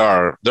that there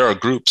are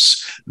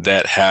groups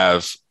that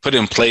have put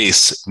in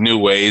place new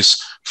ways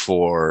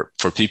for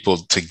people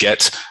to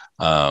get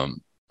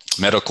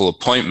medical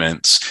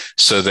appointments,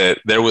 so that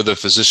they're with a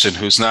physician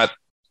who's not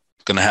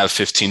going to have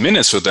 15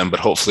 minutes with them, but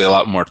hopefully a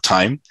lot more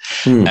time.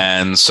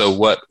 And so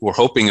what we're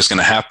hoping is going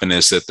to happen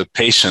is that the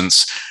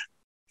patients,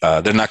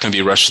 they're not going to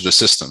be rushed to the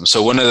system.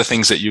 So one of the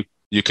things that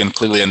you can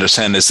clearly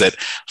understand is that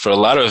for a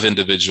lot of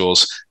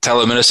individuals,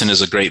 telemedicine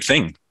is a great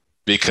thing,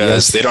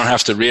 because they don't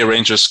have to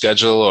rearrange their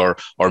schedule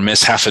or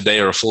miss half a day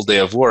or a full day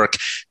of work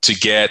to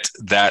get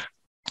that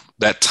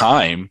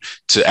time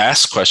to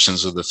ask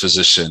questions of the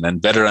physician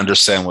and better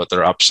understand what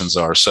their options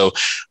are. So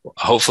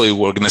hopefully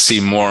we're going to see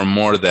more and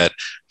more that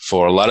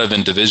for a lot of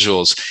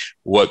individuals,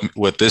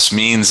 what this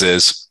means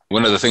is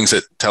one of the things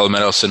that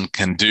telemedicine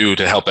can do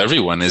to help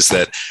everyone is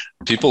that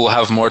people will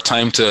have more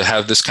time to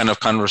have this kind of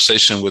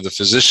conversation with a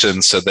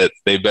physician so that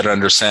they better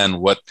understand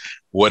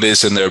what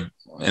is in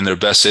their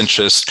best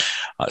interest.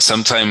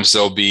 Sometimes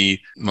there'll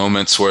be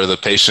moments where the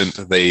patient,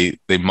 they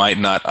might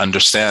not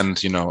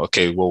understand,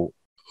 okay, well,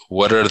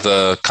 what are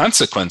the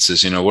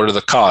consequences? What are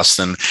the costs?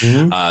 And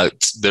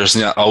there's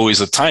not always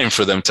a time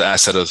for them to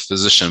ask that of the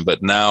physician.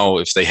 But now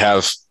if they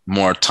have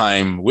more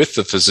time with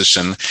the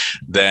physician,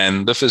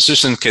 then the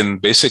physician can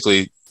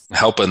basically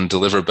help and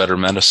deliver better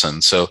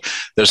medicine. So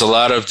there's a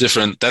lot of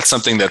that's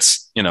something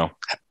that's,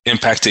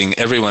 impacting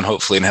everyone,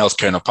 hopefully in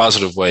healthcare in a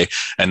positive way,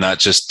 and not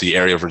just the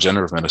area of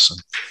regenerative medicine.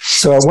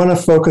 So I want to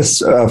focus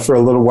for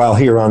a little while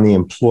here on the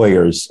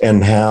employers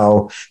and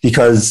how,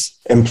 because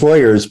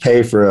employers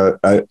pay for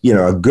a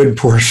good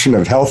portion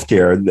of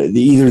healthcare,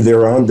 either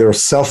they're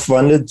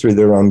self-funded through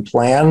their own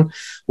plan,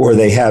 or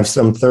they have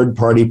some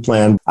third-party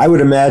plan. I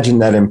would imagine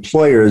that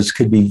employers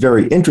could be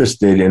very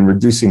interested in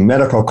reducing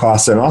medical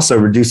costs and also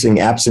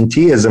reducing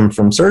absenteeism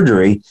from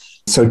surgery.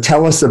 So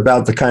tell us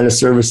about the kind of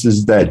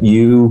services that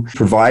you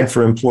provide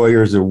for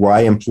employers, or why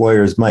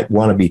employers might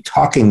want to be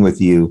talking with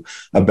you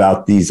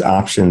about these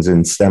options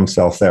in stem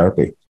cell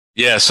therapy.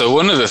 Yeah, so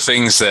one of the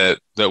things that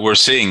we're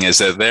seeing is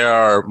that there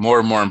are more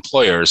and more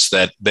employers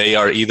that they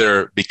are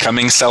either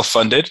becoming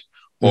self-funded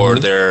or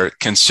they're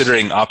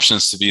considering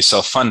options to be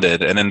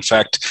self-funded. And in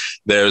fact,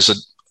 there's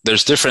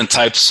different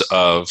types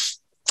of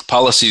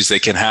policies they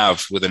can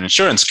have with an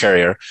insurance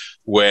carrier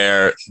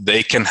where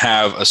they can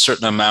have a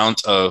certain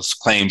amount of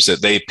claims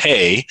that they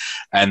pay,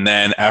 and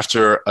then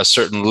after a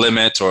certain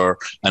limit or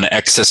an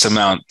excess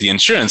amount, the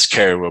insurance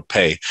carrier will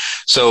pay.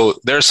 So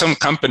there are some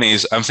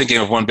companies, I'm thinking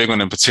of one big one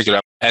in particular,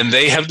 and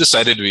they have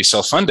decided to be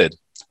self-funded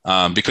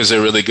because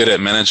they're really good at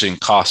managing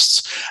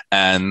costs.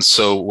 And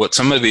so what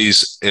some of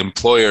these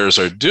employers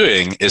are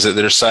doing is that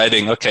they're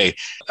deciding, okay,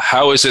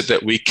 how is it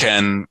that we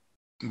can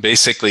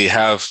basically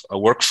have a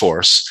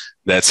workforce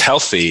that's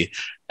healthy,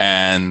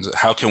 and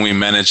how can we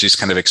manage these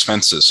kind of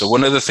expenses? So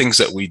one of the things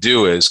that we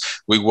do is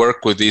we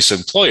work with these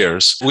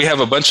employers. We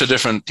have a bunch of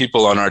different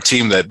people on our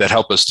team that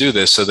help us do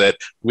this so that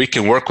we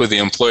can work with the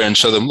employer and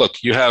show them, look,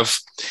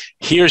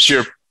 here's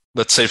your,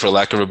 let's say for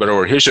lack of a better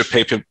word, here's your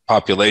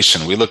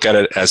population. We look at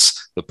it as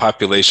the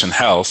population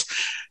health.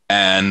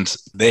 And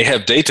they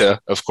have data,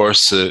 of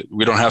course.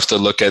 We don't have to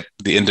look at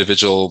the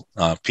individual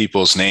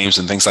people's names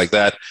and things like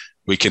that.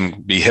 We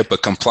can be HIPAA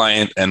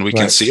compliant, and we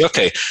can see,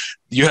 okay,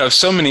 you have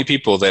so many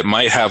people that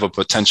might have a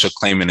potential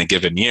claim in a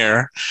given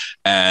year.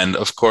 And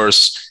of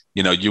course,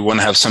 you want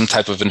to have some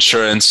type of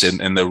insurance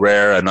in the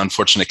rare and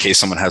unfortunate case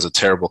someone has a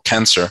terrible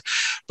cancer.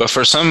 But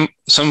for some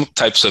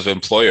types of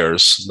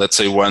employers, let's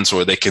say ones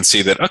where they can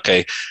see that,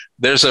 okay,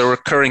 there's a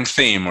recurring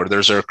theme or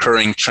there's a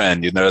recurring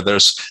trend,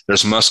 there's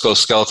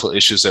musculoskeletal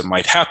issues that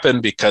might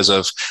happen because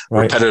of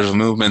repetitive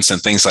movements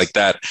and things like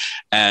that.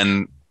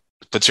 And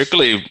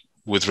particularly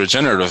with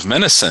regenerative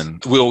medicine,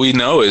 what we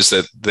know is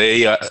that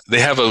they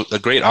have a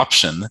great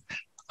option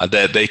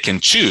that they can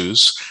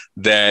choose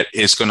that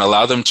is going to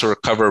allow them to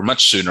recover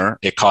much sooner.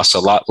 It costs a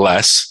lot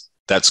less.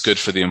 That's good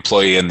for the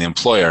employee and the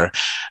employer.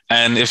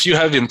 And if you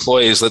have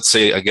employees, let's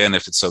say, again,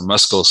 if it's a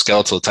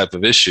musculoskeletal type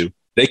of issue,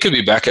 they could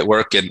be back at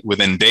work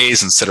within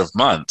days instead of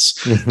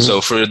months. So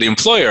for the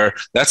employer,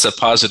 that's a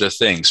positive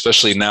thing,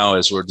 especially now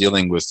as we're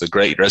dealing with the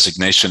Great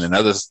Resignation and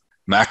other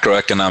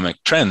macroeconomic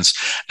trends.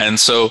 And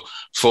so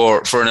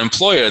for an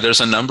employer,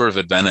 there's a number of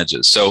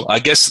advantages. So I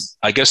guess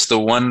the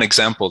one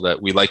example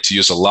that we like to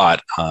use a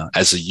lot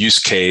as a use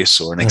case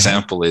or an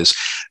example is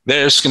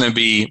there's going to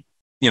be,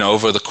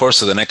 over the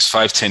course of the next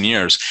 5-10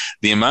 years,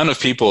 the amount of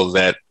people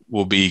that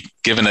will be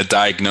given a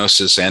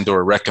diagnosis and or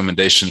a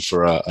recommendation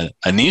for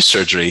a knee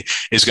surgery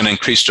is going to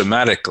increase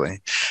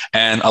dramatically.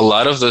 And a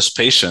lot of those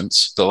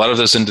patients, a lot of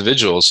those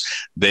individuals,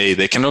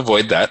 they can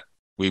avoid that,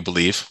 we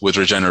believe, with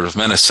regenerative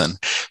medicine.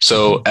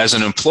 So as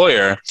an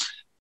employer,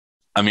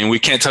 I mean, we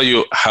can't tell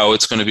you how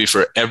it's going to be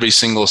for every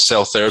single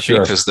cell therapy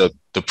because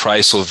the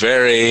price will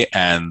vary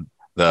and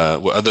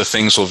the other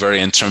things will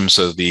vary in terms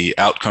of the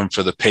outcome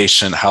for the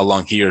patient, how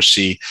long he or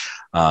she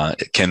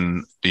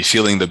can be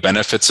feeling the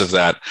benefits of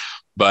that.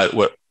 But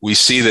what we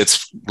see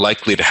that's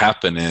likely to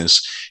happen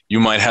is you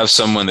might have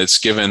someone that's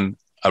given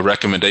a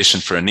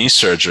recommendation for a knee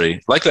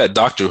surgery, like that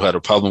doctor who had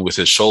a problem with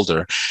his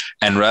shoulder.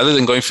 And rather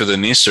than going for the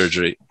knee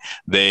surgery,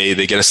 they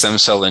get a stem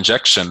cell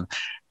injection.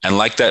 And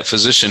like that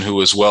physician who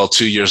was well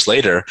 2 years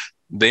later,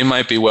 they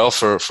might be well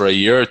for a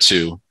year or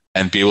two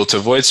and be able to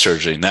avoid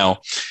surgery. Now,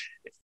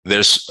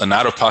 there's an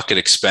out-of-pocket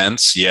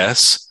expense,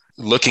 yes.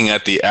 Looking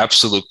at the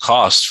absolute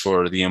cost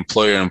for the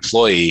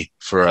employer-employee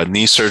for a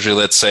knee surgery,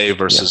 let's say,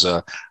 versus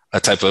a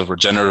type of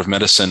regenerative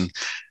medicine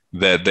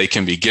that they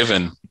can be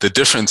given, the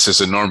difference is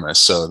enormous.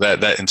 So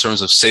that in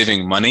terms of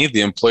saving money,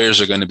 the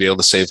employers are going to be able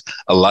to save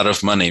a lot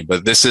of money.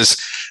 But this is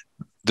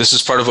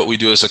part of what we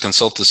do as a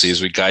consultancy,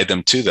 is we guide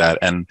them to that.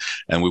 And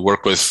we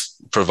work with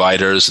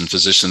providers and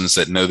physicians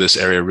that know this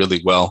area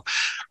really well.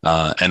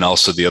 and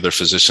also the other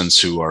physicians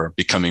who are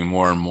becoming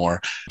more and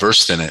more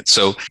versed in it.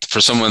 So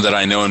for someone that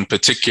I know in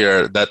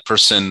particular, that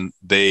person,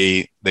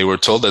 they were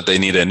told that they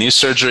need a knee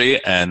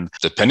surgery, and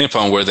depending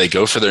upon where they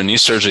go for their knee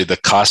surgery, the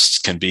costs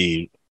can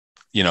be,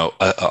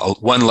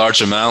 one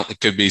large amount.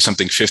 It could be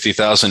something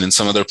 50,000 in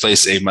some other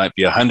place. It might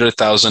be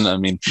 100,000. I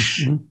mean,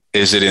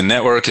 Is it in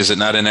network? Is it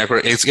not in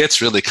network? It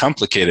gets really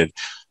complicated.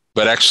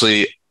 But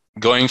actually,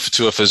 going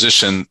to a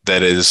physician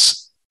that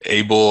is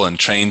able and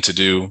trained to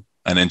do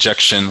an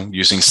injection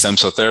using stem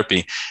cell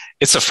therapy,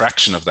 it's a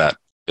fraction of that.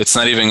 It's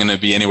not even going to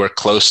be anywhere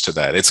close to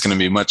that. It's going to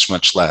be much,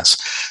 much less.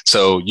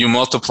 So you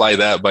multiply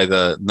that by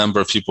the number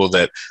of people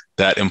that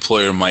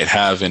employer might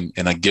have in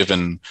a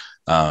given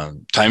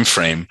time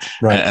frame,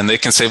 right, and they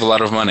can save a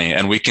lot of money,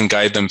 and we can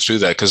guide them through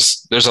that,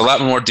 because there's a lot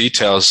more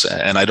details,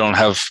 and it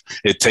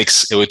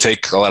would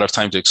take a lot of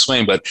time to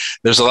explain, but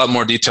there's a lot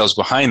more details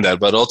behind that.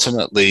 But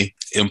ultimately,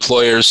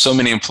 so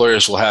many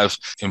employers will have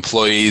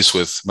employees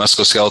with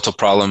musculoskeletal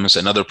problems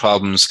and other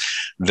problems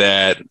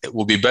that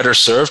will be better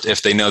served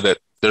if they know that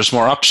there's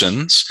more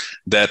options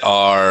that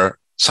are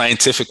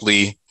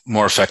scientifically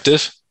more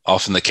effective,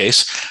 often the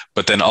case,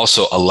 but then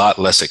also a lot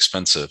less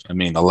expensive. I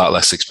mean, a lot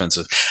less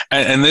expensive.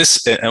 And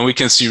we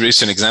can see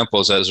recent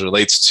examples as it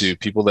relates to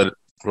people that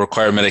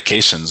require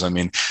medications. I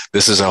mean,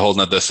 this is a whole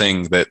nother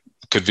thing that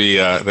could be,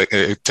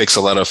 it takes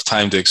a lot of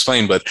time to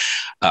explain, but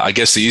I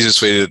guess the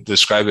easiest way to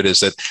describe it is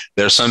that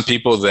there are some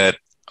people that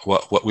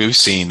what we've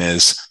seen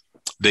is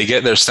they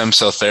get their stem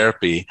cell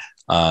therapy.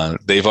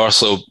 They've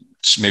also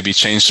maybe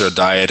changed their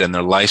diet and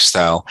their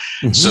lifestyle.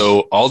 Mm-hmm.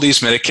 So all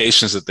these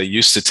medications that they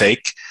used to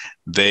take,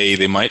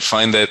 they might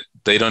find that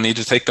they don't need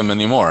to take them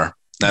anymore.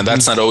 Now,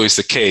 that's not always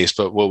the case,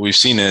 but what we've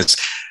seen is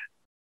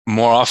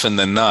more often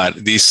than not,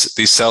 these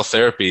cell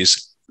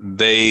therapies,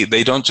 they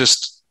don't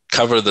just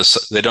cover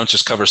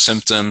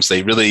symptoms.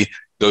 They really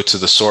go to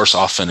the source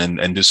often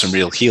and do some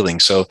real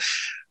healing. So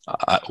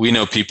we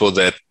know people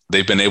that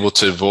they've been able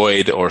to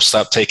avoid or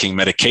stop taking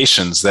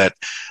medications that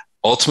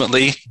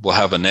ultimately will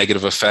have a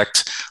negative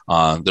effect.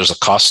 There's a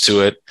cost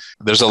to it.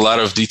 There's a lot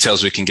of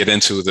details we can get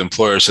into with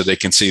employers so they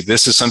can see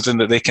this is something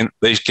that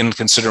they can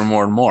consider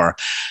more and more.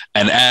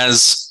 And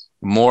as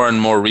more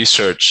and more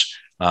research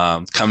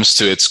comes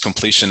to its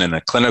completion in a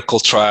clinical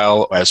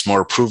trial, as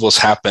more approvals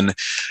happen,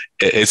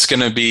 it's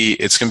going to be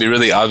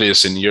really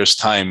obvious in years'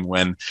 time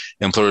when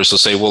employers will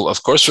say, well,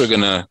 of course we're going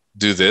to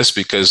do this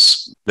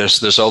because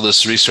there's all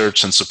this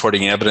research and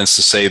supporting evidence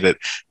to say that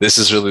this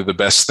is really the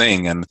best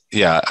thing. And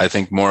yeah, I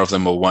think more of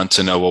them will want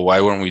to know, well, why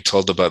weren't we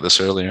told about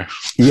this earlier?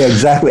 Yeah,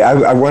 exactly.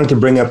 I wanted to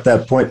bring up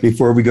that point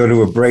before we go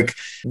to a break.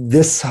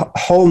 This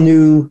whole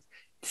new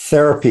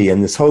therapy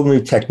and this whole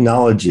new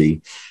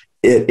technology,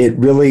 it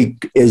really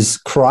is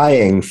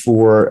crying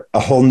for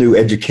a whole new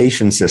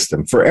education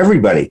system for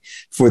everybody,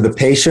 for the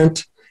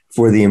patient,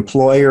 for the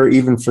employer,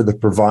 even for the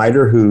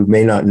provider who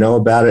may not know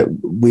about it.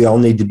 We all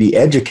need to be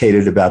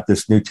educated about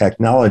this new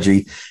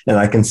technology. And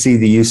I can see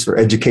the use for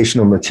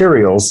educational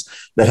materials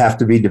that have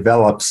to be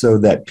developed so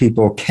that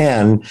people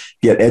can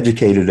get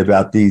educated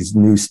about these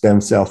new stem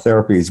cell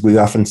therapies. We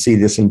often see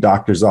this in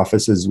doctors'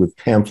 offices with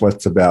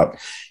pamphlets about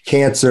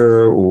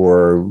cancer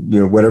or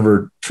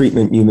whatever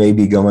treatment you may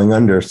be going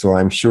under. So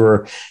I'm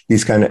sure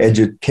these kind of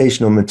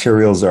educational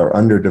materials are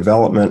under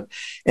development.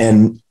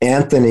 And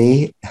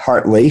Anthony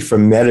Hartley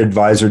from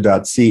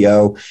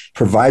medadvisor.co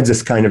provides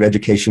this kind of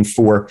education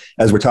for,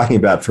 as we're talking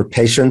about, for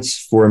patients,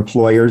 for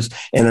employers.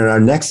 And in our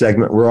next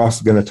segment, we're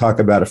also going to talk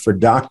about it for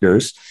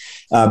doctors.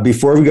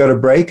 Before we go to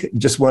break,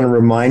 just want to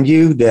remind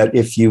you that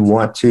if you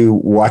want to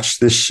watch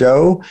this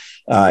show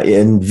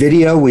in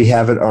video, we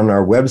have it on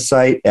our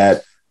website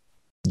at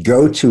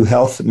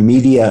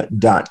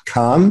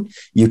gotohealthmedia.com.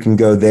 You can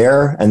go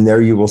there, and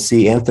there you will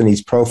see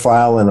Anthony's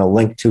profile and a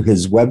link to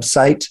his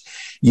website.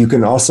 You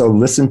can also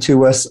listen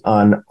to us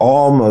on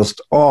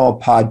almost all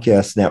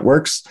podcast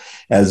networks,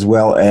 as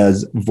well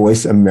as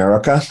Voice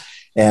America.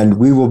 And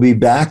we will be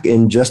back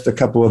in just a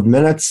couple of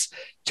minutes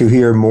to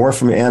hear more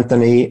from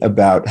Anthony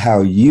about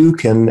how you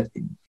can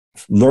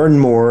learn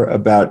more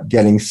about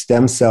getting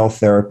stem cell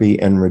therapy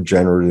and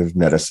regenerative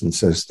medicine.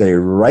 So stay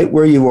right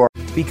where you are.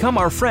 Become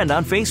our friend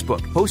on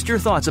Facebook. Post your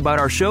thoughts about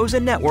our shows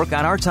and network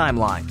on our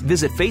timeline.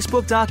 Visit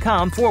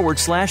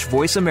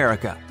facebook.com/Voice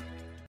America.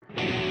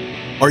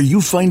 Are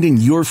you finding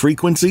your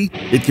frequency?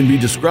 It can be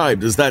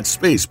described as that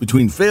space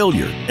between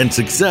failure and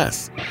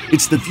success.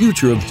 It's the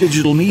future of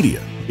digital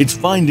media. It's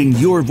finding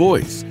your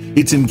voice.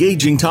 It's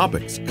engaging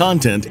topics,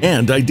 content,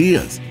 and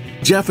ideas.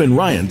 Jeff and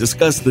Ryan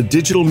discuss the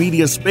digital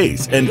media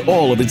space and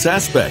all of its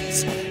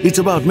aspects. It's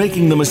about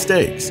making the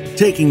mistakes,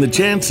 taking the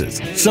chances,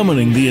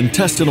 summoning the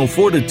intestinal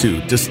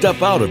fortitude to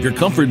step out of your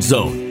comfort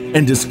zone,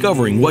 and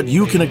discovering what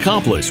you can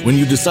accomplish when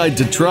you decide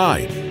to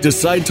try,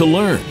 decide to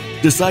learn,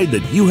 decide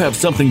that you have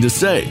something to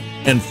say,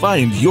 and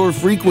find your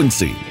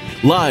frequency.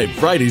 Live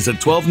Fridays at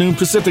 12 noon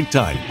Pacific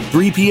Time,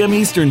 3 p.m.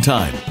 Eastern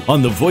Time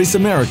on the Voice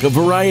America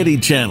Variety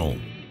Channel.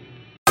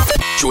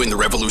 Join the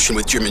revolution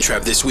with Jim and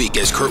Trav this week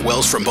as Kurt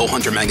Wells from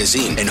Bowhunter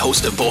Magazine and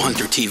host of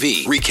Bowhunter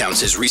TV recounts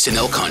his recent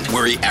elk hunt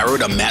where he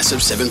arrowed a massive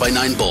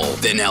 7x9 bull.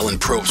 Then Alan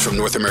Probst from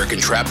North American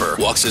Trapper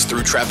walks us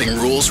through trapping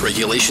rules,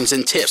 regulations,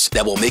 and tips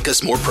that will make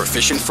us more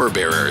proficient fur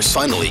bearers.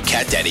 Finally,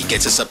 Cat Daddy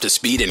gets us up to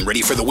speed and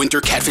ready for the winter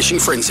catfishing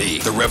frenzy.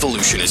 The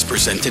revolution is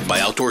presented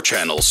by Outdoor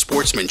Channel,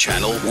 Sportsman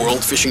Channel,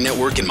 World Fishing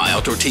Network, and My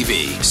Outdoor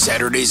TV.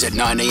 Saturdays at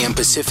 9 a.m.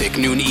 Pacific,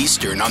 noon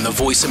Eastern on the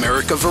Voice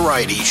America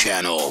Variety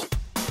Channel.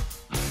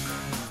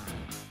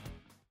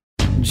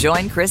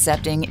 Join Chris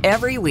Epting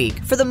every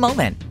week for The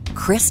Moment.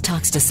 Chris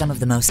talks to some of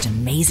the most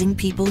amazing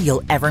people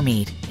you'll ever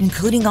meet,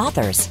 including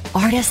authors,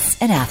 artists,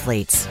 and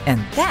athletes.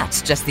 And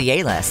that's just the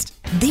A-list.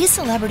 These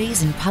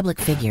celebrities and public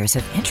figures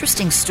have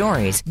interesting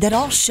stories that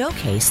all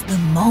showcase the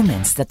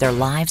moments that their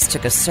lives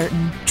took a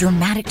certain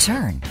dramatic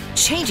turn,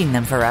 changing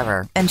them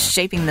forever and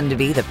shaping them to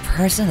be the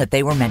person that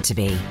they were meant to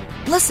be.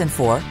 Listen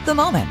for The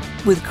Moment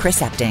with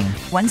Chris Epting,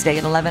 Wednesday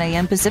at 11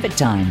 a.m. Pacific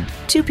Time,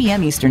 2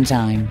 p.m. Eastern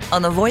Time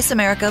on the Voice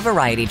America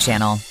Variety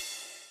Channel.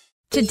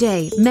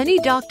 Today, many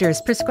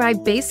doctors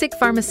prescribe basic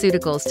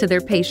pharmaceuticals to their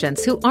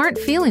patients who aren't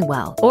feeling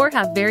well or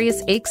have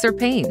various aches or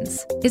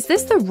pains. Is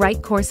this the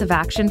right course of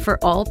action for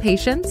all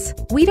patients?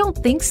 We don't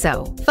think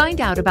so. Find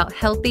out about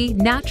healthy,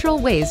 natural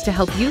ways to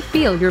help you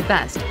feel your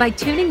best by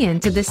tuning in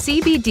to the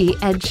CBD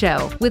Ed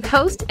Show with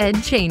host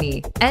Ed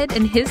Cheney. Ed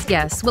and his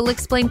guests will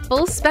explain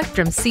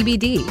full-spectrum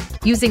CBD,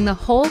 using the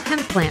whole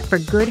hemp plant for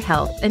good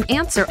health, and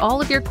answer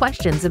all of your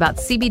questions about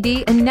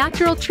CBD and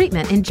natural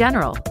treatment in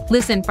general.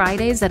 Listen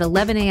Fridays at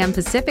 11 a.m.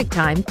 Pacific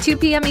Time, 2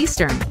 p.m.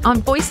 Eastern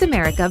on Voice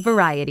America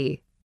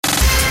Variety.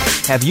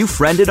 Have you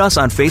friended us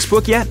on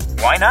Facebook yet?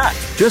 Why not?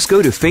 Just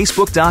go to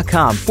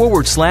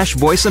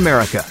facebook.com/Voice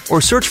America or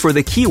search for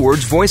the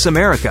keywords Voice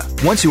America.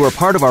 Once you are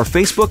part of our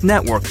Facebook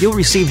network, you'll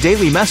receive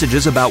daily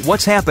messages about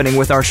what's happening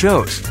with our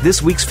shows,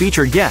 this week's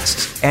featured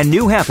guests, and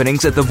new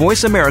happenings at the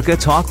Voice America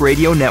Talk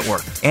Radio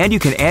Network. And you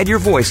can add your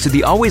voice to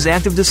the always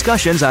active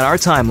discussions on our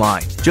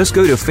timeline. Just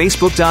go to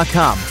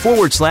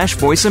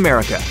facebook.com/Voice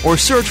America or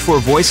search for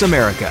Voice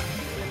America.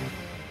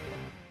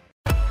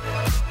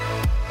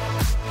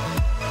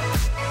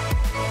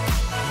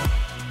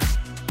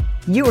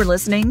 You are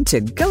listening to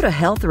Go to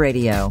Health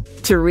Radio.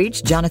 To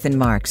reach Jonathan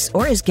Marks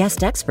or his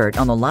guest expert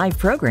on the live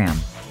program,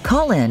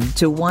 call in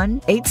to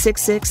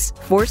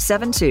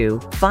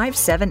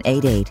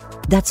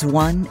 1-866-472-5788. That's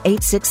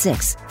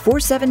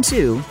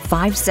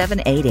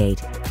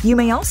 1-866-472-5788. You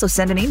may also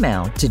send an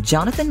email to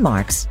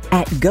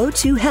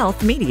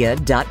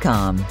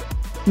jonathanmarks@gotohealthmedia.com.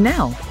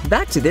 Now,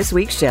 back to this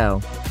week's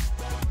show.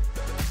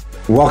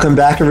 Welcome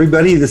back,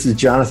 everybody. This is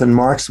Jonathan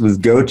Marks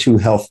with Go to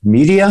Health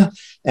Media,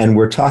 and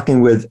we're talking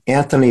with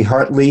Anthony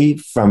Hartley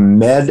from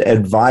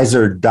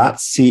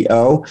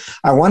medadvisor.co.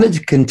 I wanted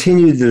to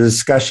continue the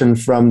discussion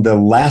from the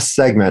last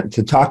segment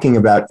to talking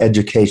about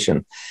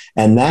education,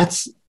 and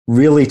that's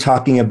really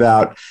talking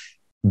about,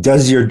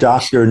 does your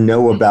doctor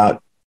know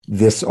about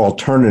this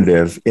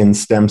alternative in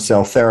stem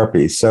cell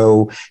therapy?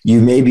 So you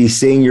may be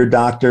seeing your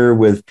doctor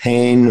with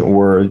pain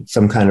or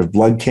some kind of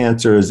blood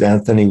cancer, as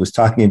Anthony was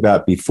talking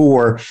about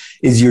before.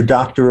 Is your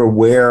doctor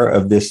aware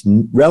of this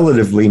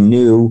relatively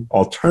new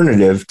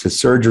alternative to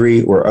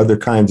surgery or other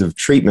kinds of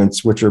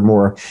treatments, which are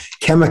more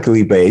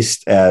chemically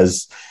based,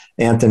 as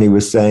Anthony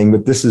was saying,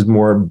 but this is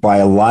more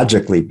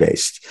biologically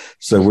based.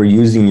 So we're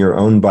using your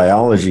own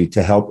biology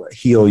to help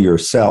heal your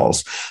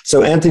cells.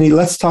 So Anthony,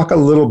 let's talk a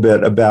little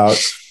bit about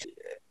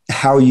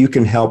how you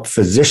can help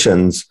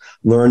physicians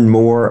learn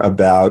more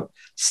about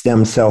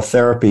stem cell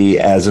therapy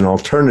as an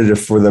alternative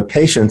for the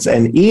patients.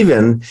 And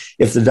even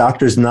if the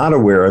doctor's not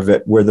aware of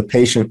it, where the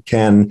patient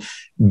can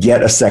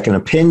get a second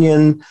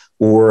opinion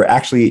or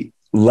actually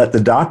let the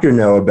doctor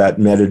know about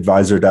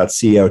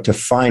medadvisor.co to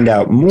find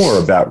out more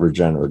about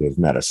regenerative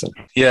medicine.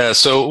 Yeah.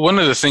 So one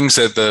of the things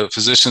that the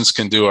physicians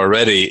can do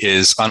already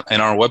is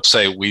in our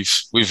website, we've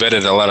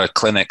vetted a lot of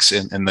clinics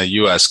in the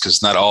US,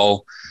 because not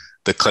all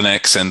the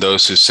clinics and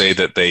those who say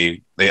that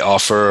they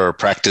offer or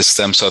practice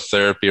stem cell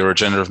therapy or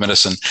regenerative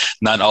medicine,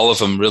 not all of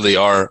them really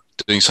are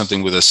doing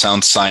something with a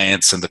sound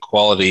science and the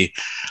quality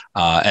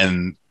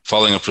and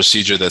following a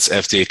procedure that's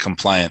FDA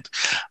compliant.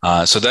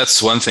 So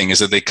that's one thing, is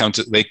that they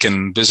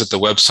can visit the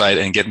website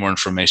and get more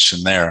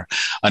information there.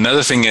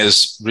 Another thing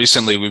is,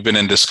 recently we've been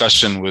in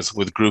discussion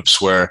with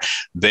groups where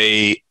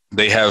they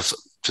have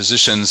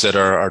physicians that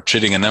are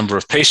treating a number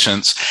of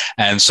patients.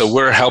 And so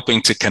we're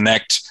helping to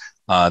connect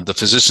the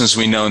physicians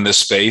we know in this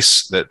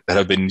space that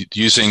have been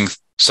using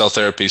cell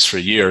therapies for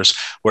years.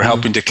 We're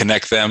helping to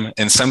connect them.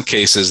 In some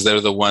cases, they're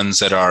the ones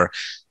that are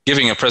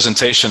giving a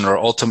presentation or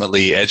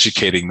ultimately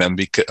educating them,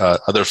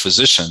 other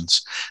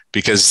physicians,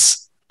 because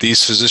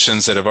these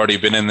physicians that have already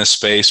been in this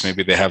space,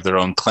 maybe they have their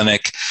own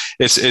clinic.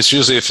 It's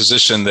usually a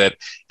physician that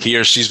he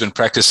or she's been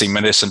practicing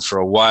medicine for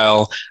a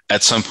while.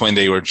 At some point,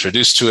 they were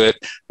introduced to it.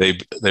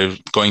 They're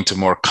going to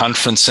more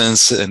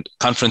conferences and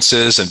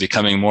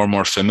becoming more and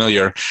more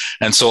familiar.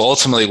 And so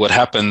ultimately what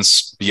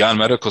happens beyond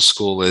medical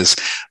school is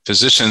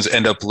physicians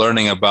end up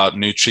learning about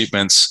new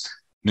treatments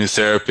new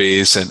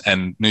therapies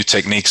and new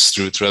techniques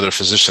through other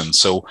physicians.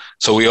 So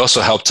we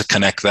also help to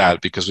connect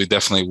that, because we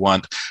definitely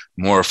want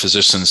more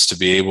physicians to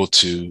be able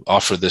to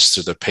offer this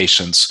to their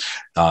patients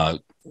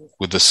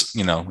with this,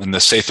 in the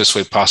safest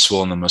way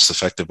possible and the most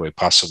effective way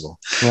possible.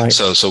 Right.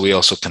 So we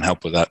also can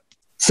help with that.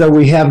 So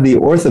we have the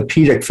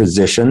orthopedic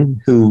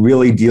physician who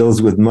really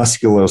deals with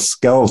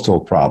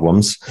musculoskeletal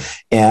problems,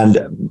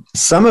 and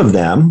some of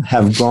them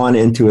have gone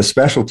into a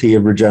specialty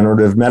of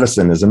regenerative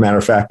medicine. As a matter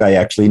of fact, I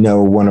actually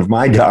know one of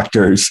my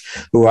doctors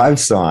who I've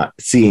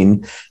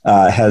seen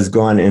has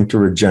gone into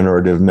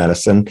regenerative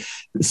medicine.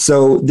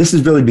 So this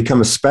has really become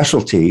a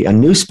specialty, a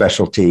new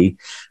specialty,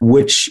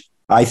 which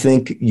I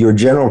think your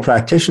general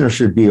practitioner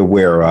should be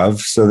aware of,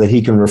 so that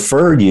he can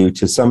refer you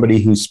to somebody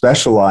who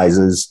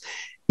specializes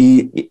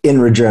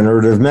in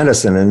regenerative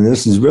medicine. And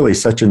this is really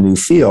such a new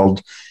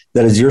field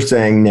that, as you're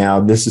saying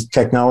now,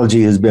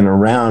 technology has been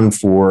around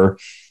for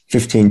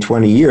 15,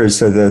 20 years,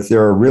 so that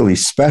there are really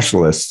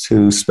specialists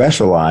who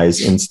specialize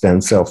in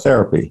stem cell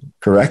therapy,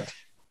 correct?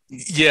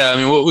 Yeah, I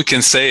mean, what we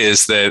can say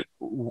is that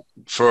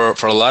for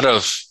a lot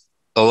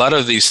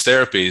of these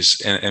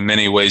therapies, in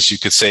many ways, you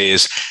could say,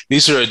 is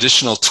these are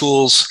additional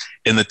tools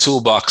in the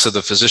toolbox of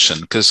the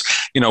physician. Because,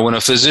 when a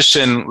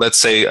physician, let's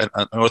say an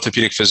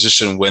orthopedic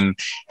physician, when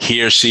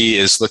he or she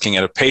is looking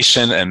at a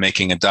patient and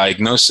making a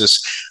diagnosis,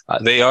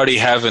 they already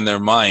have in their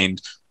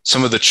mind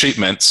some of the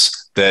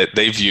treatments that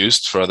they've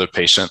used for other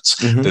patients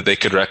that they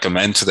could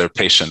recommend to their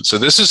patients. So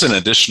this is an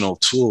additional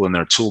tool in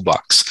their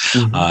toolbox.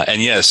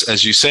 And yes,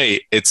 as you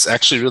say, it's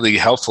actually really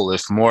helpful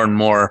if more and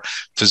more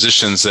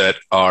physicians that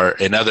are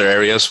in other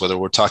areas, whether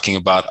we're talking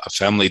about a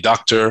family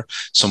doctor,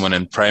 someone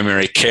in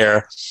primary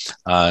care,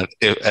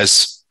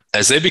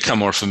 as they become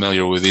more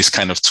familiar with these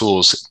kind of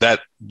tools, that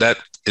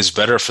is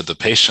better for the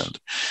patient.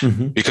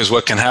 Because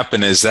what can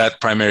happen is that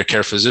primary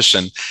care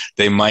physician,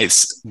 they might,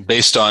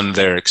 based on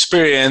their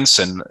experience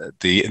and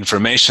the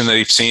information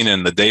they've seen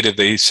and the data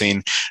they've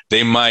seen,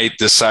 they might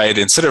decide,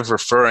 instead of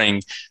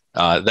referring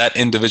that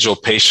individual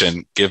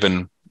patient,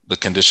 given the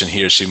condition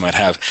he or she might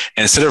have,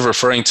 and instead of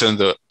referring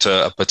to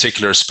a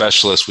particular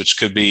specialist, which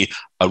could be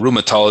a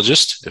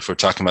rheumatologist, if we're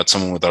talking about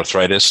someone with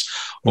arthritis,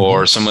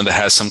 or someone that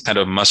has some kind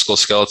of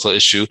musculoskeletal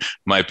issue,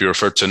 might be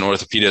referred to an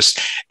orthopedist.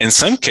 In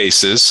some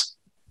cases,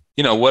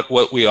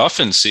 what we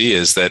often see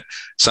is that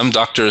some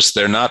doctors,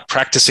 they're not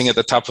practicing at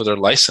the top of their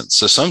license.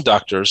 So some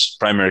doctors,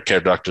 primary care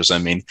doctors,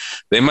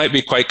 they might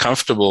be quite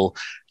comfortable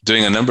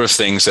doing a number of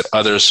things that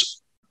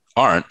others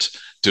aren't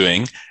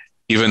doing,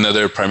 even though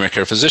they're primary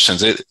care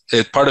physicians.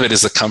 Part of it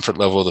is the comfort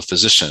level of the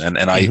physician.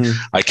 And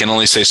I can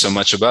only say so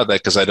much about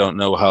that, because I don't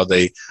know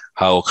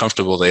how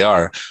comfortable they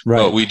are. Right.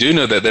 But we do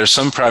know that there's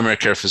some primary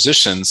care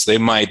physicians, they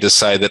might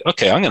decide that,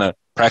 okay, I'm going to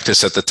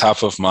practice at the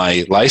top of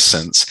my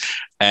license,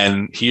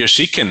 and he or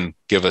she can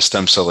give a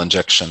stem cell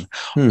injection.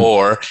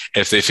 Or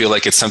if they feel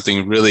like it's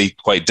something really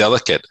quite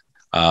delicate,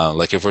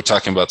 like if we're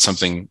talking about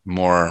something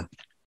more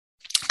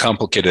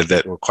complicated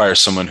that requires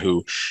someone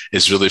who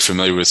is really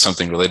familiar with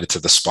something related to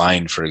the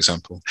spine, for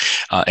example.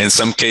 In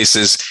some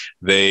cases,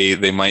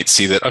 they might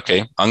see that,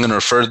 okay, I'm going to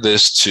refer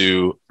this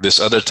to this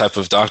other type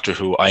of doctor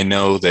who I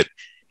know that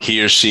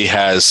he or she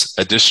has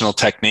additional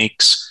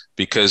techniques,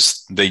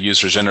 because they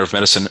use regenerative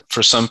medicine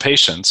for some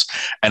patients.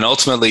 And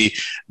ultimately,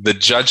 the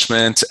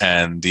judgment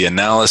and the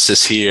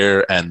analysis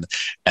here and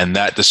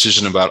that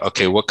decision about,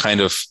 okay, what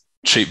kind of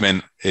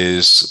treatment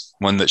is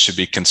one that should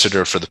be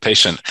considered for the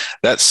patient,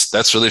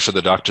 that's really for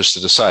the doctors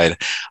to decide.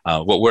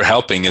 What we're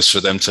helping is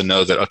for them to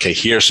know that, okay,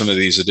 here are some of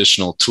these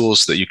additional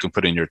tools that you can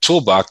put in your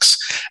toolbox,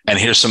 and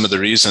here's some of the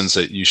reasons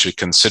that you should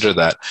consider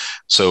that.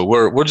 So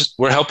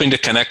we're helping to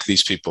connect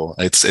these people.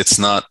 It's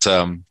not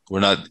we're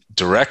not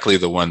directly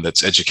the one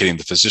that's educating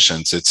the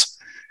physicians.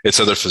 It's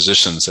other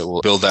physicians that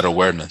will build that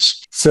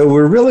awareness. So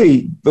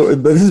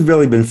but this has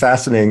really been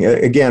fascinating.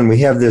 Again, we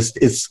have this,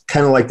 it's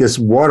kind of like this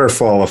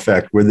waterfall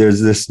effect where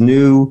there's this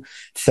new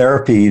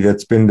therapy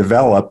that's been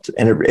developed,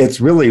 and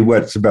it's really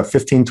it's about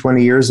 15,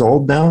 20 years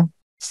old now,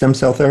 stem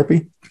cell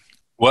therapy?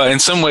 Well, in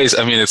some ways,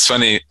 it's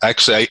funny.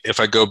 Actually,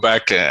 if I go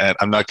back, and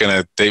I'm not going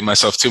to date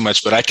myself too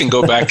much, but I can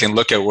go back and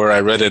look at where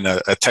I read in a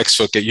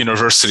textbook at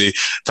university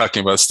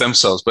talking about stem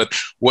cells. But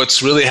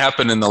what's really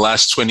happened in the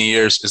last 20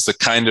 years is the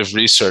kind of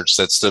research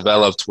that's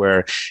developed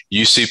where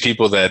you see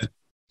people that,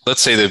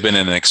 let's say they've been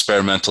in an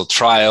experimental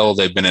trial,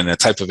 they've been in a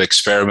type of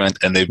experiment,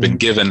 and they've been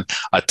given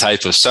a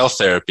type of cell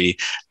therapy,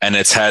 and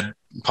it's had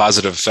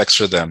positive effects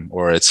for them,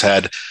 or it's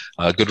had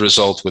a good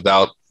result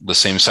without the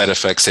same side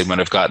effects they might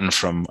have gotten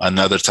from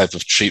another type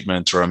of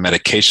treatment or a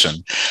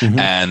medication.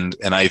 And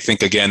I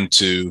think, again,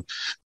 it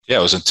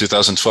was in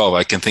 2012.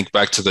 I can think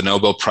back to the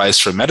Nobel Prize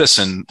for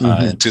Medicine.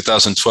 In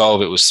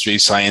 2012, it was 3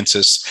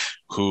 scientists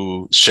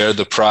who shared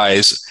the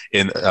prize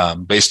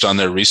based on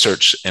their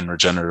research in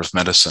regenerative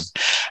medicine.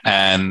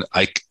 And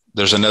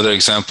there's another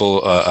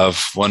example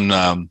of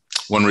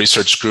one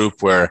research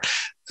group where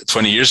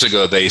 20 years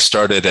ago, they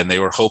started and they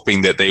were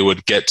hoping that they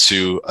would get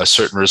to a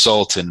certain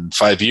result in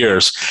 5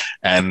 years.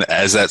 And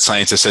as that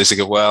scientist says, they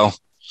go, well,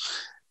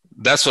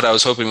 that's what I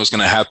was hoping was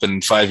going to happen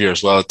in 5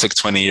 years. Well, it took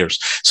 20 years.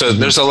 So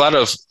there's a lot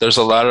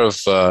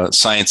of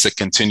science that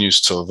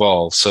continues to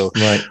evolve. So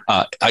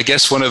I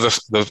guess one of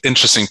the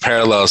interesting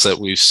parallels that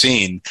we've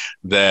seen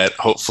that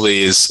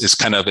hopefully is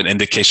kind of an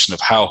indication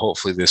of how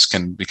hopefully this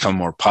can become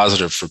more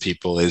positive for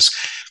people is,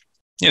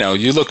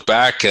 you look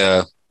back,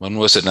 when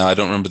was it now? I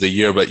don't remember the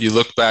year, but you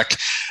look back,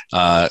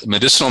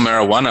 medicinal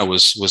marijuana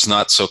was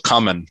not so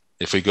common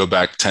if we go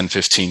back 10,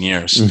 15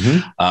 years.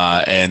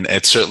 And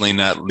it's certainly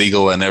not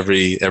legal in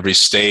every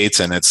state,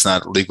 and it's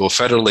not legal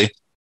federally.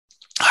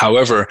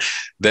 However,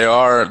 there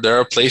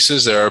are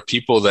places, there are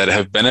people that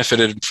have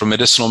benefited from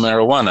medicinal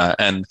marijuana.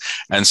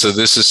 And so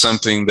this is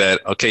something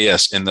that, okay,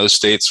 yes, in those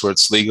states where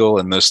it's legal,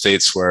 in those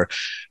states where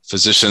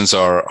physicians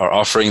are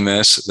offering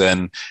this,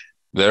 then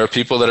there are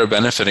people that are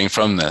benefiting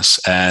from this.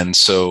 And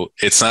so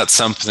it's not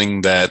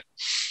something that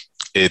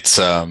it's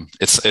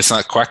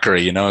not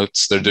quackery,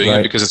 they're doing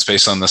it because it's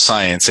based on the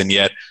science. And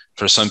yet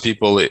for some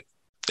people,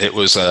 it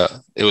was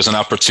an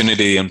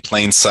opportunity in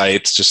plain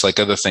sight, just like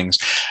other things.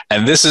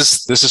 And this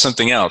is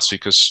something else,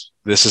 because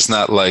this is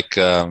not like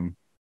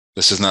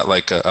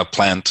a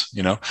plant,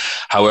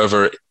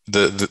 However,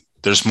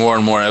 there's more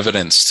and more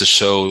evidence to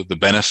show the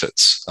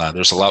benefits.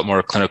 There's a lot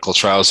more clinical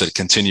trials that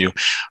continue.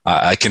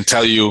 I can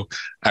tell you,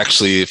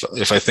 actually,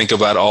 if I think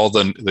about all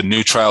the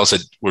new trials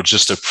that were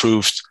just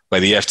approved by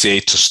the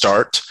FDA to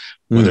start,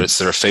 whether it's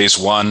their phase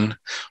 1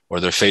 or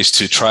their phase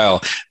 2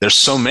 trial, there's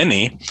so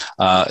many.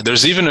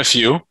 There's even a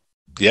few,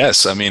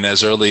 yes, I mean,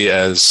 as early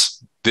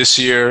as this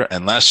year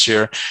and last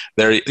year,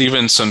 there are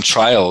even some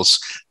trials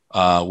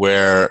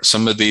where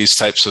some of these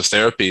types of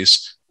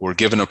therapies were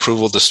given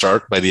approval to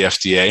start by the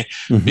FDA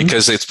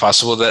because it's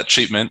possible that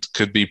treatment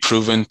could be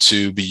proven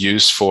to be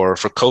used for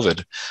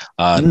COVID.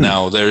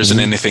 Now, there isn't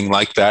anything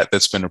like that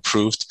that's been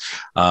approved,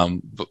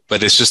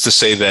 but it's just to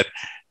say that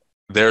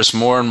there's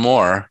more and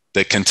more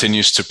that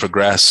continues to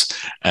progress.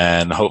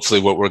 And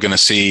hopefully what we're going to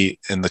see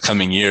in the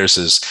coming years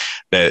is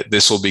that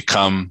this will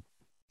become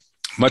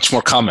much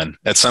more common.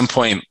 At some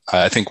point,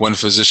 I think one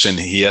physician,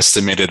 he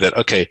estimated that,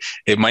 okay,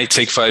 it might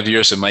take 5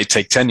 years, it might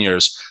take 10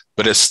 years,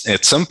 but it's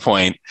at some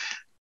point,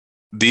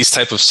 these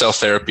type of cell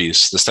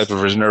therapies, this type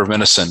of regenerative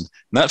medicine,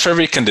 not for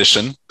every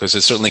condition, because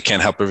it certainly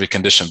can't help every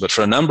condition, but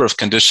for a number of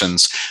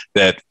conditions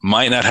that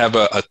might not have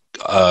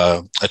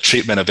a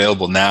treatment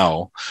available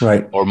now,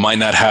 or might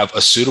not have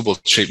a suitable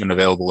treatment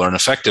available or an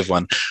effective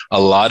one, a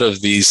lot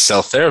of these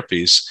cell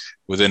therapies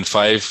within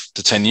 5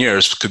 to 10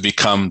 years could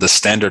become the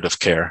standard of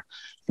care,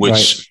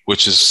 which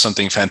is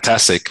something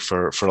fantastic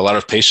for a lot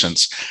of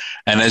patients.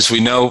 And as we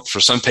know, for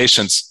some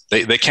patients,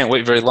 they can't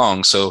wait very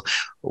long. So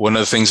one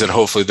of the things that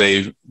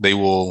hopefully they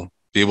will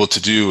be able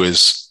to do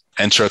is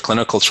enter a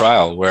clinical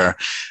trial where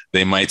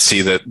they might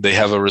see that they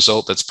have a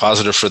result that's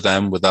positive for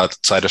them without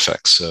side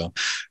effects. So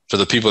for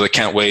the people that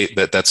can't wait,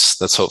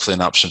 that's hopefully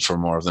an option for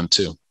more of them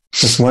too.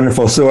 That's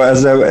wonderful. So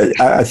as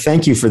I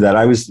thank you for that.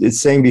 I was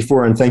saying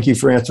before, and thank you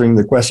for answering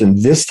the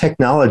question. This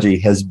technology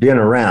has been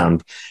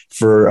around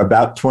for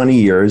about 20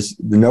 years.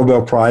 The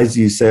Nobel Prize,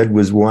 you said,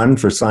 was won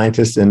for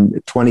scientists in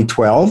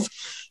 2012.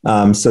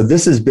 So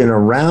this has been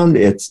around.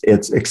 It's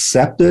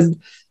accepted,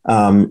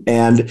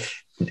 and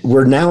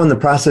we're now in the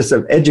process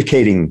of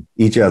educating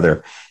each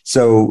other.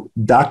 So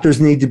doctors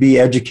need to be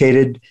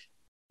educated.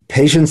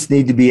 Patients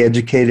need to be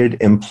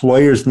educated.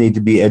 Employers need to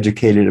be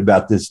educated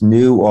about this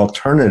new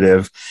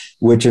alternative,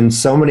 which in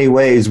so many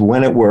ways,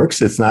 when it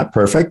works, it's not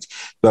perfect,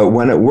 but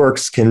when it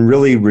works, can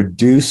really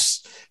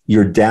reduce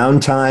your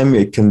downtime.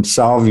 It can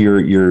solve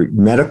your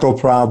medical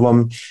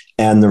problem.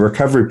 And the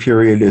recovery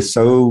period is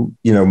so,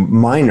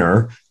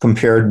 minor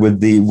compared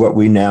with what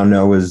we now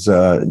know as,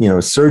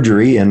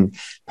 surgery and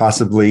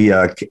possibly,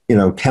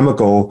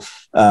 chemical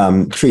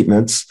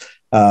treatments.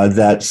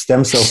 That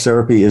stem cell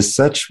therapy is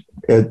such,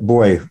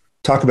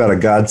 talk about a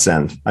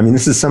godsend. I mean,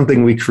 this is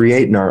something we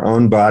create in our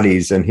own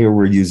bodies, and here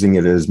we're using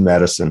it as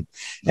medicine.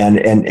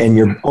 And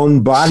your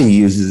own body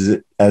uses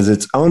it as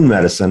its own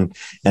medicine.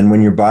 And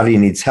when your body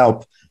needs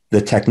help,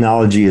 the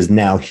technology is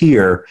now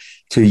here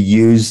to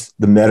use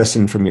the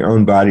medicine from your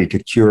own body to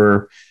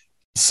cure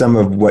some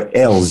of what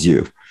ails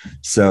you.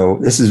 So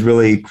this is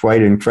really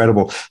quite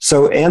incredible.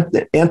 So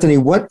Anthony,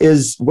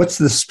 what's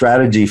the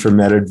strategy for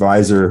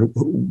MedAdvisor?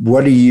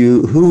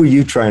 Who are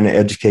you trying to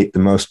educate the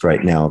most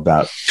right now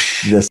about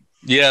this?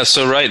 Yeah,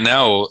 so right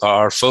now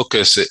our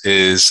focus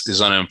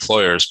is on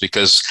employers,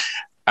 because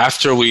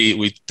after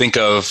we think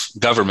of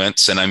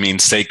governments, and I mean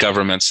state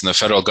governments and the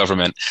federal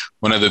government,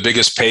 one of the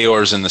biggest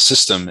payors in the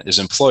system is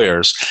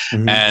employers.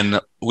 Mm-hmm. And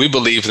we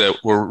believe that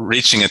we're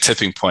reaching a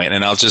tipping point.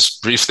 And I'll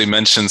just briefly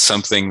mention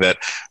something that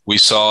we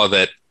saw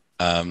that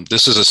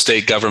this is a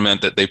state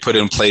government that they put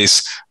in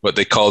place what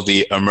they call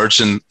the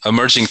Emerging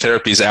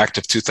Therapies Act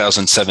of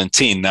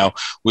 2017. Now,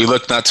 we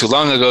looked not too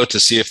long ago to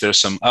see if there's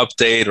some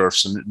update or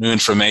some new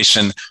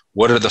information.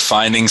 What are the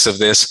findings of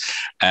this?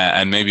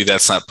 And maybe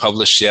that's not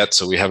published yet,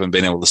 so we haven't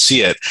been able to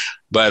see it.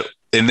 But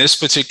in this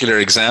particular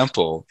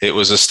example, it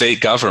was a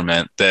state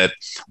government that,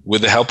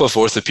 with the help of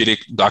orthopedic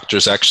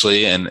doctors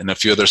actually and a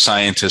few other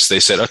scientists, they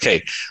said,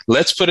 okay,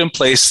 let's put in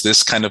place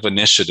this kind of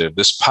initiative,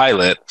 this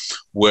pilot,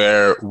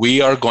 where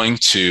we are going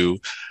to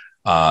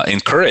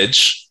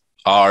encourage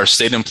our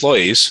state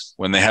employees,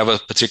 when they have a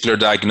particular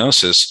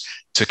diagnosis,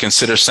 to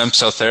consider stem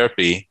cell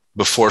therapy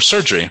before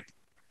surgery.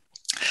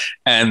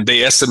 And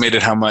they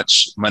estimated how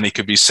much money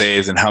could be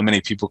saved and how many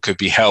people could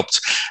be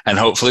helped. And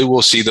hopefully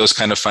we'll see those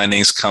kind of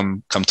findings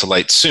come to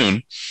light soon.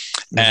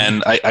 Mm-hmm.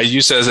 And I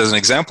use that as an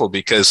example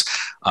because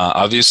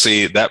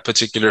obviously that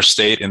particular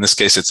state, in this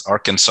case, it's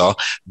Arkansas,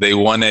 they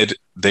wanted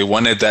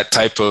that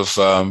type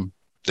of,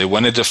 they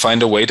wanted to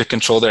find a way to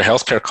control their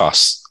healthcare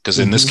costs. Because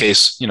in this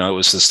case, it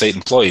was the state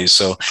employees.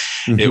 So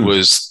it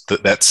was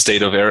that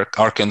state of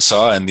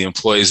Arkansas and the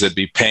employees that'd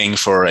be paying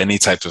for any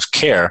type of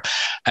care.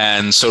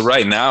 And so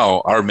right now,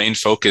 our main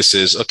focus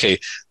is, okay,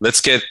 let's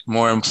get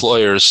more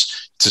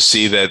employers to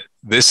see that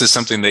this is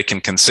something they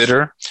can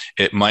consider.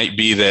 It might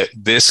be that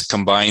this,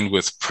 combined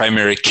with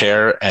primary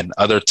care and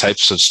other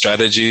types of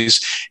strategies,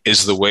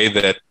 is the way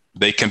that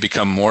they can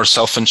become more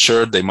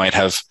self-insured. They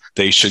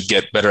should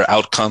get better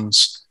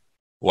outcomes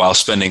while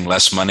spending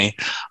less money.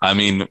 I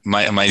mean,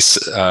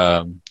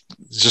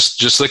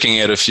 just looking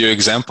at a few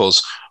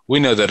examples,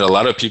 we know that a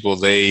lot of people,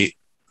 they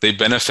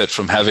benefit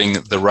from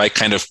having the right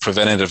kind of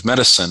preventative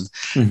medicine.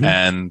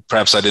 And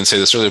perhaps I didn't say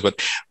this earlier,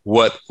 but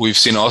what we've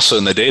seen also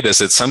in the data is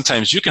that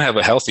sometimes you can have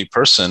a healthy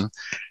person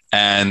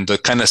and the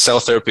kind of cell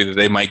therapy that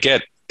they might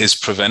get is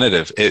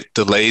preventative. It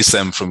delays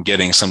them from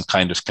getting some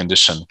kind of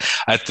condition.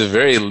 At the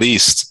very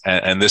least,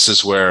 and this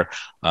is where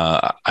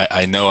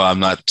I know I'm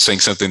not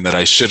saying something that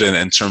I shouldn't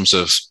in terms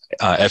of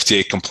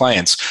FDA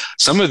compliance.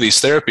 Some of these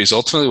therapies,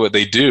 ultimately what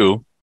they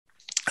do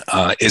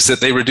is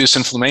that they reduce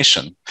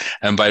inflammation.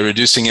 And by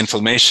reducing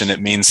inflammation,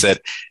 it means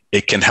that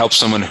it can help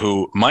someone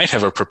who might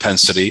have a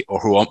propensity or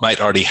who might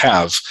already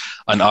have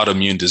an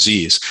autoimmune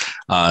disease.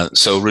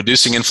 So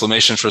reducing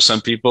inflammation for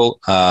some people,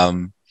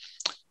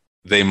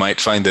 they might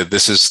find that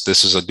this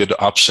is a good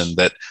option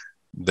that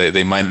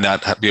they might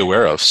not be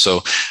aware of.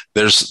 So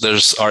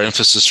there's our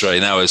emphasis right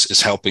now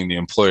is helping the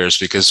employers,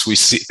 because we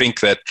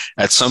think that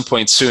at some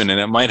point soon, and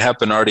it might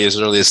happen already as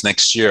early as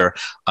next year,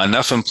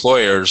 enough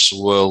employers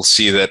will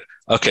see that,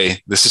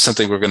 okay, this is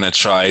something we're going to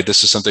try,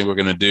 this is something we're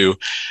going to do.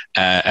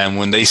 And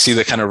when they see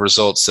the kind of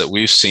results that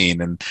we've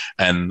seen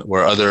and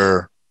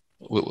where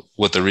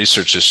what the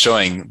research is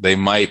showing, they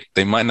might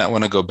not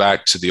want to go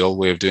back to the old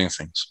way of doing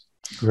things.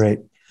 Great.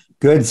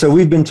 Good. So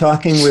we've been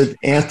talking with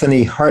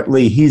Anthony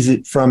Hartley.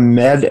 He's from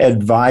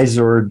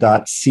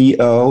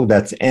medadvisor.co.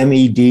 That's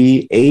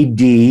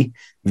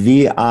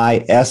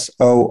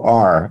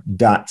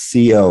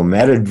medadvisor.co,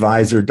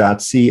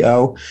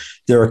 medadvisor.co.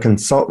 They're a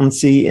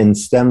consultancy in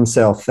stem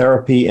cell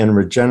therapy and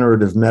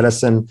regenerative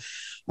medicine.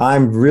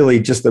 I'm really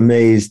just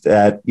amazed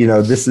at,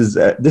 this is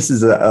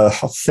a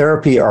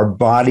therapy our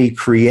body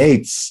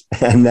creates,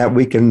 and that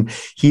we can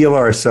heal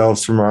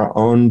ourselves from our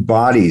own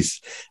bodies.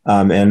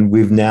 And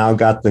we've now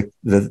got the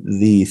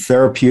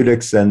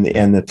therapeutics and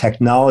the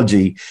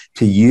technology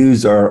to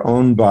use our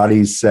own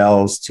body's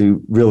cells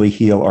to really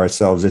heal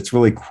ourselves. It's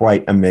really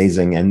quite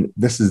amazing. And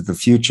this is the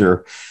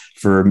future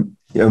for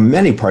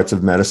many parts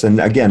of medicine.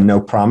 Again,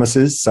 no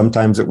promises.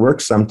 Sometimes it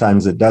works,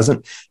 sometimes it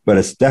doesn't, but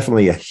it's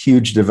definitely a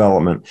huge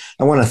development.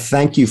 I want to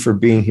thank you for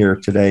being here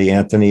today,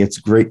 Anthony. It's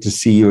great to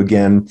see you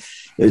again,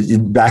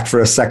 back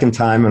for a second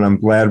time, and I'm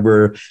glad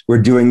we're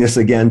doing this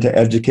again to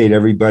educate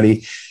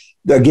everybody.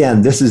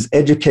 Again, this is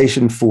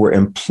education for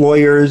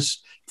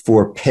employers,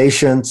 for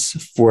patients,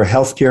 for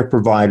healthcare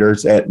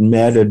providers at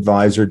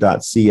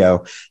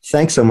medadvisor.co.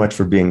 Thanks so much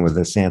for being with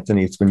us,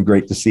 Anthony. It's been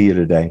great to see you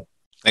today.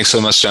 Thanks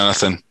so much,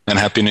 Jonathan, and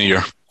Happy New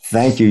Year.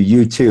 Thank you.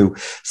 You too.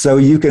 So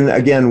you can,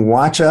 again,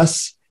 watch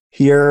us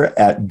here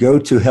at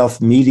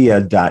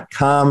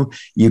gotohealthmedia.com.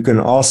 You can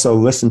also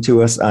listen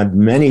to us on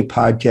many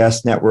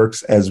podcast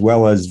networks as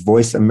well as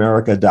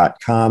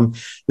voiceamerica.com.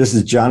 This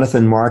is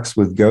Jonathan Marks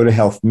with Go to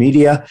Health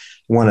Media.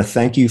 I want to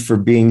thank you for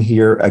being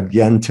here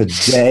again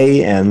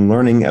today and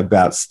learning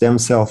about stem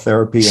cell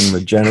therapy and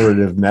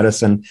regenerative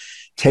medicine.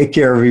 Take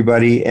care,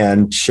 everybody,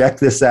 and check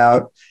this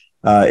out.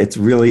 It's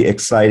really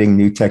exciting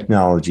new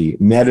technology,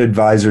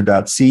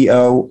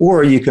 medadvisor.co,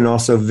 or you can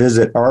also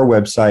visit our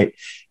website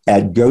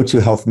at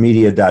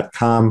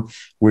gotohealthmedia.com,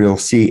 where you'll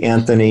see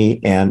Anthony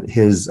and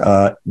his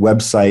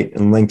website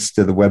and links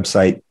to the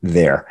website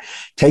there.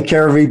 Take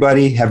care,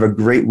 everybody. Have a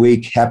great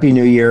week. Happy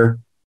New Year.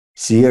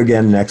 See you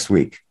again next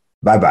week.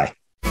 Bye-bye.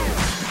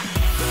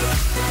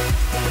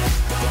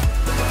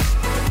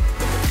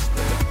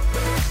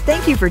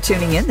 Thank you for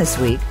tuning in this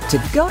week to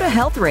Go to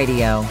Health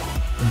Radio.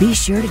 Be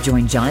sure to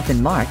join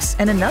Jonathan Marks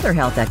and another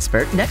health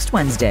expert next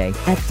Wednesday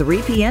at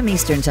 3 p.m.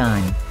 Eastern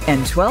Time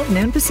and 12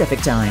 noon Pacific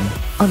Time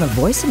on the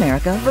Voice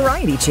America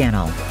Variety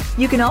Channel.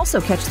 You can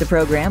also catch the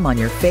program on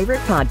your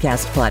favorite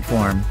podcast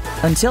platform.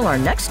 Until our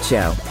next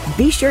show,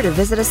 be sure to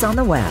visit us on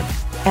the web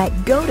at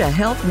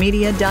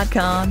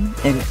gotohealthmedia.com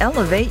and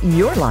elevate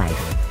your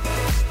life.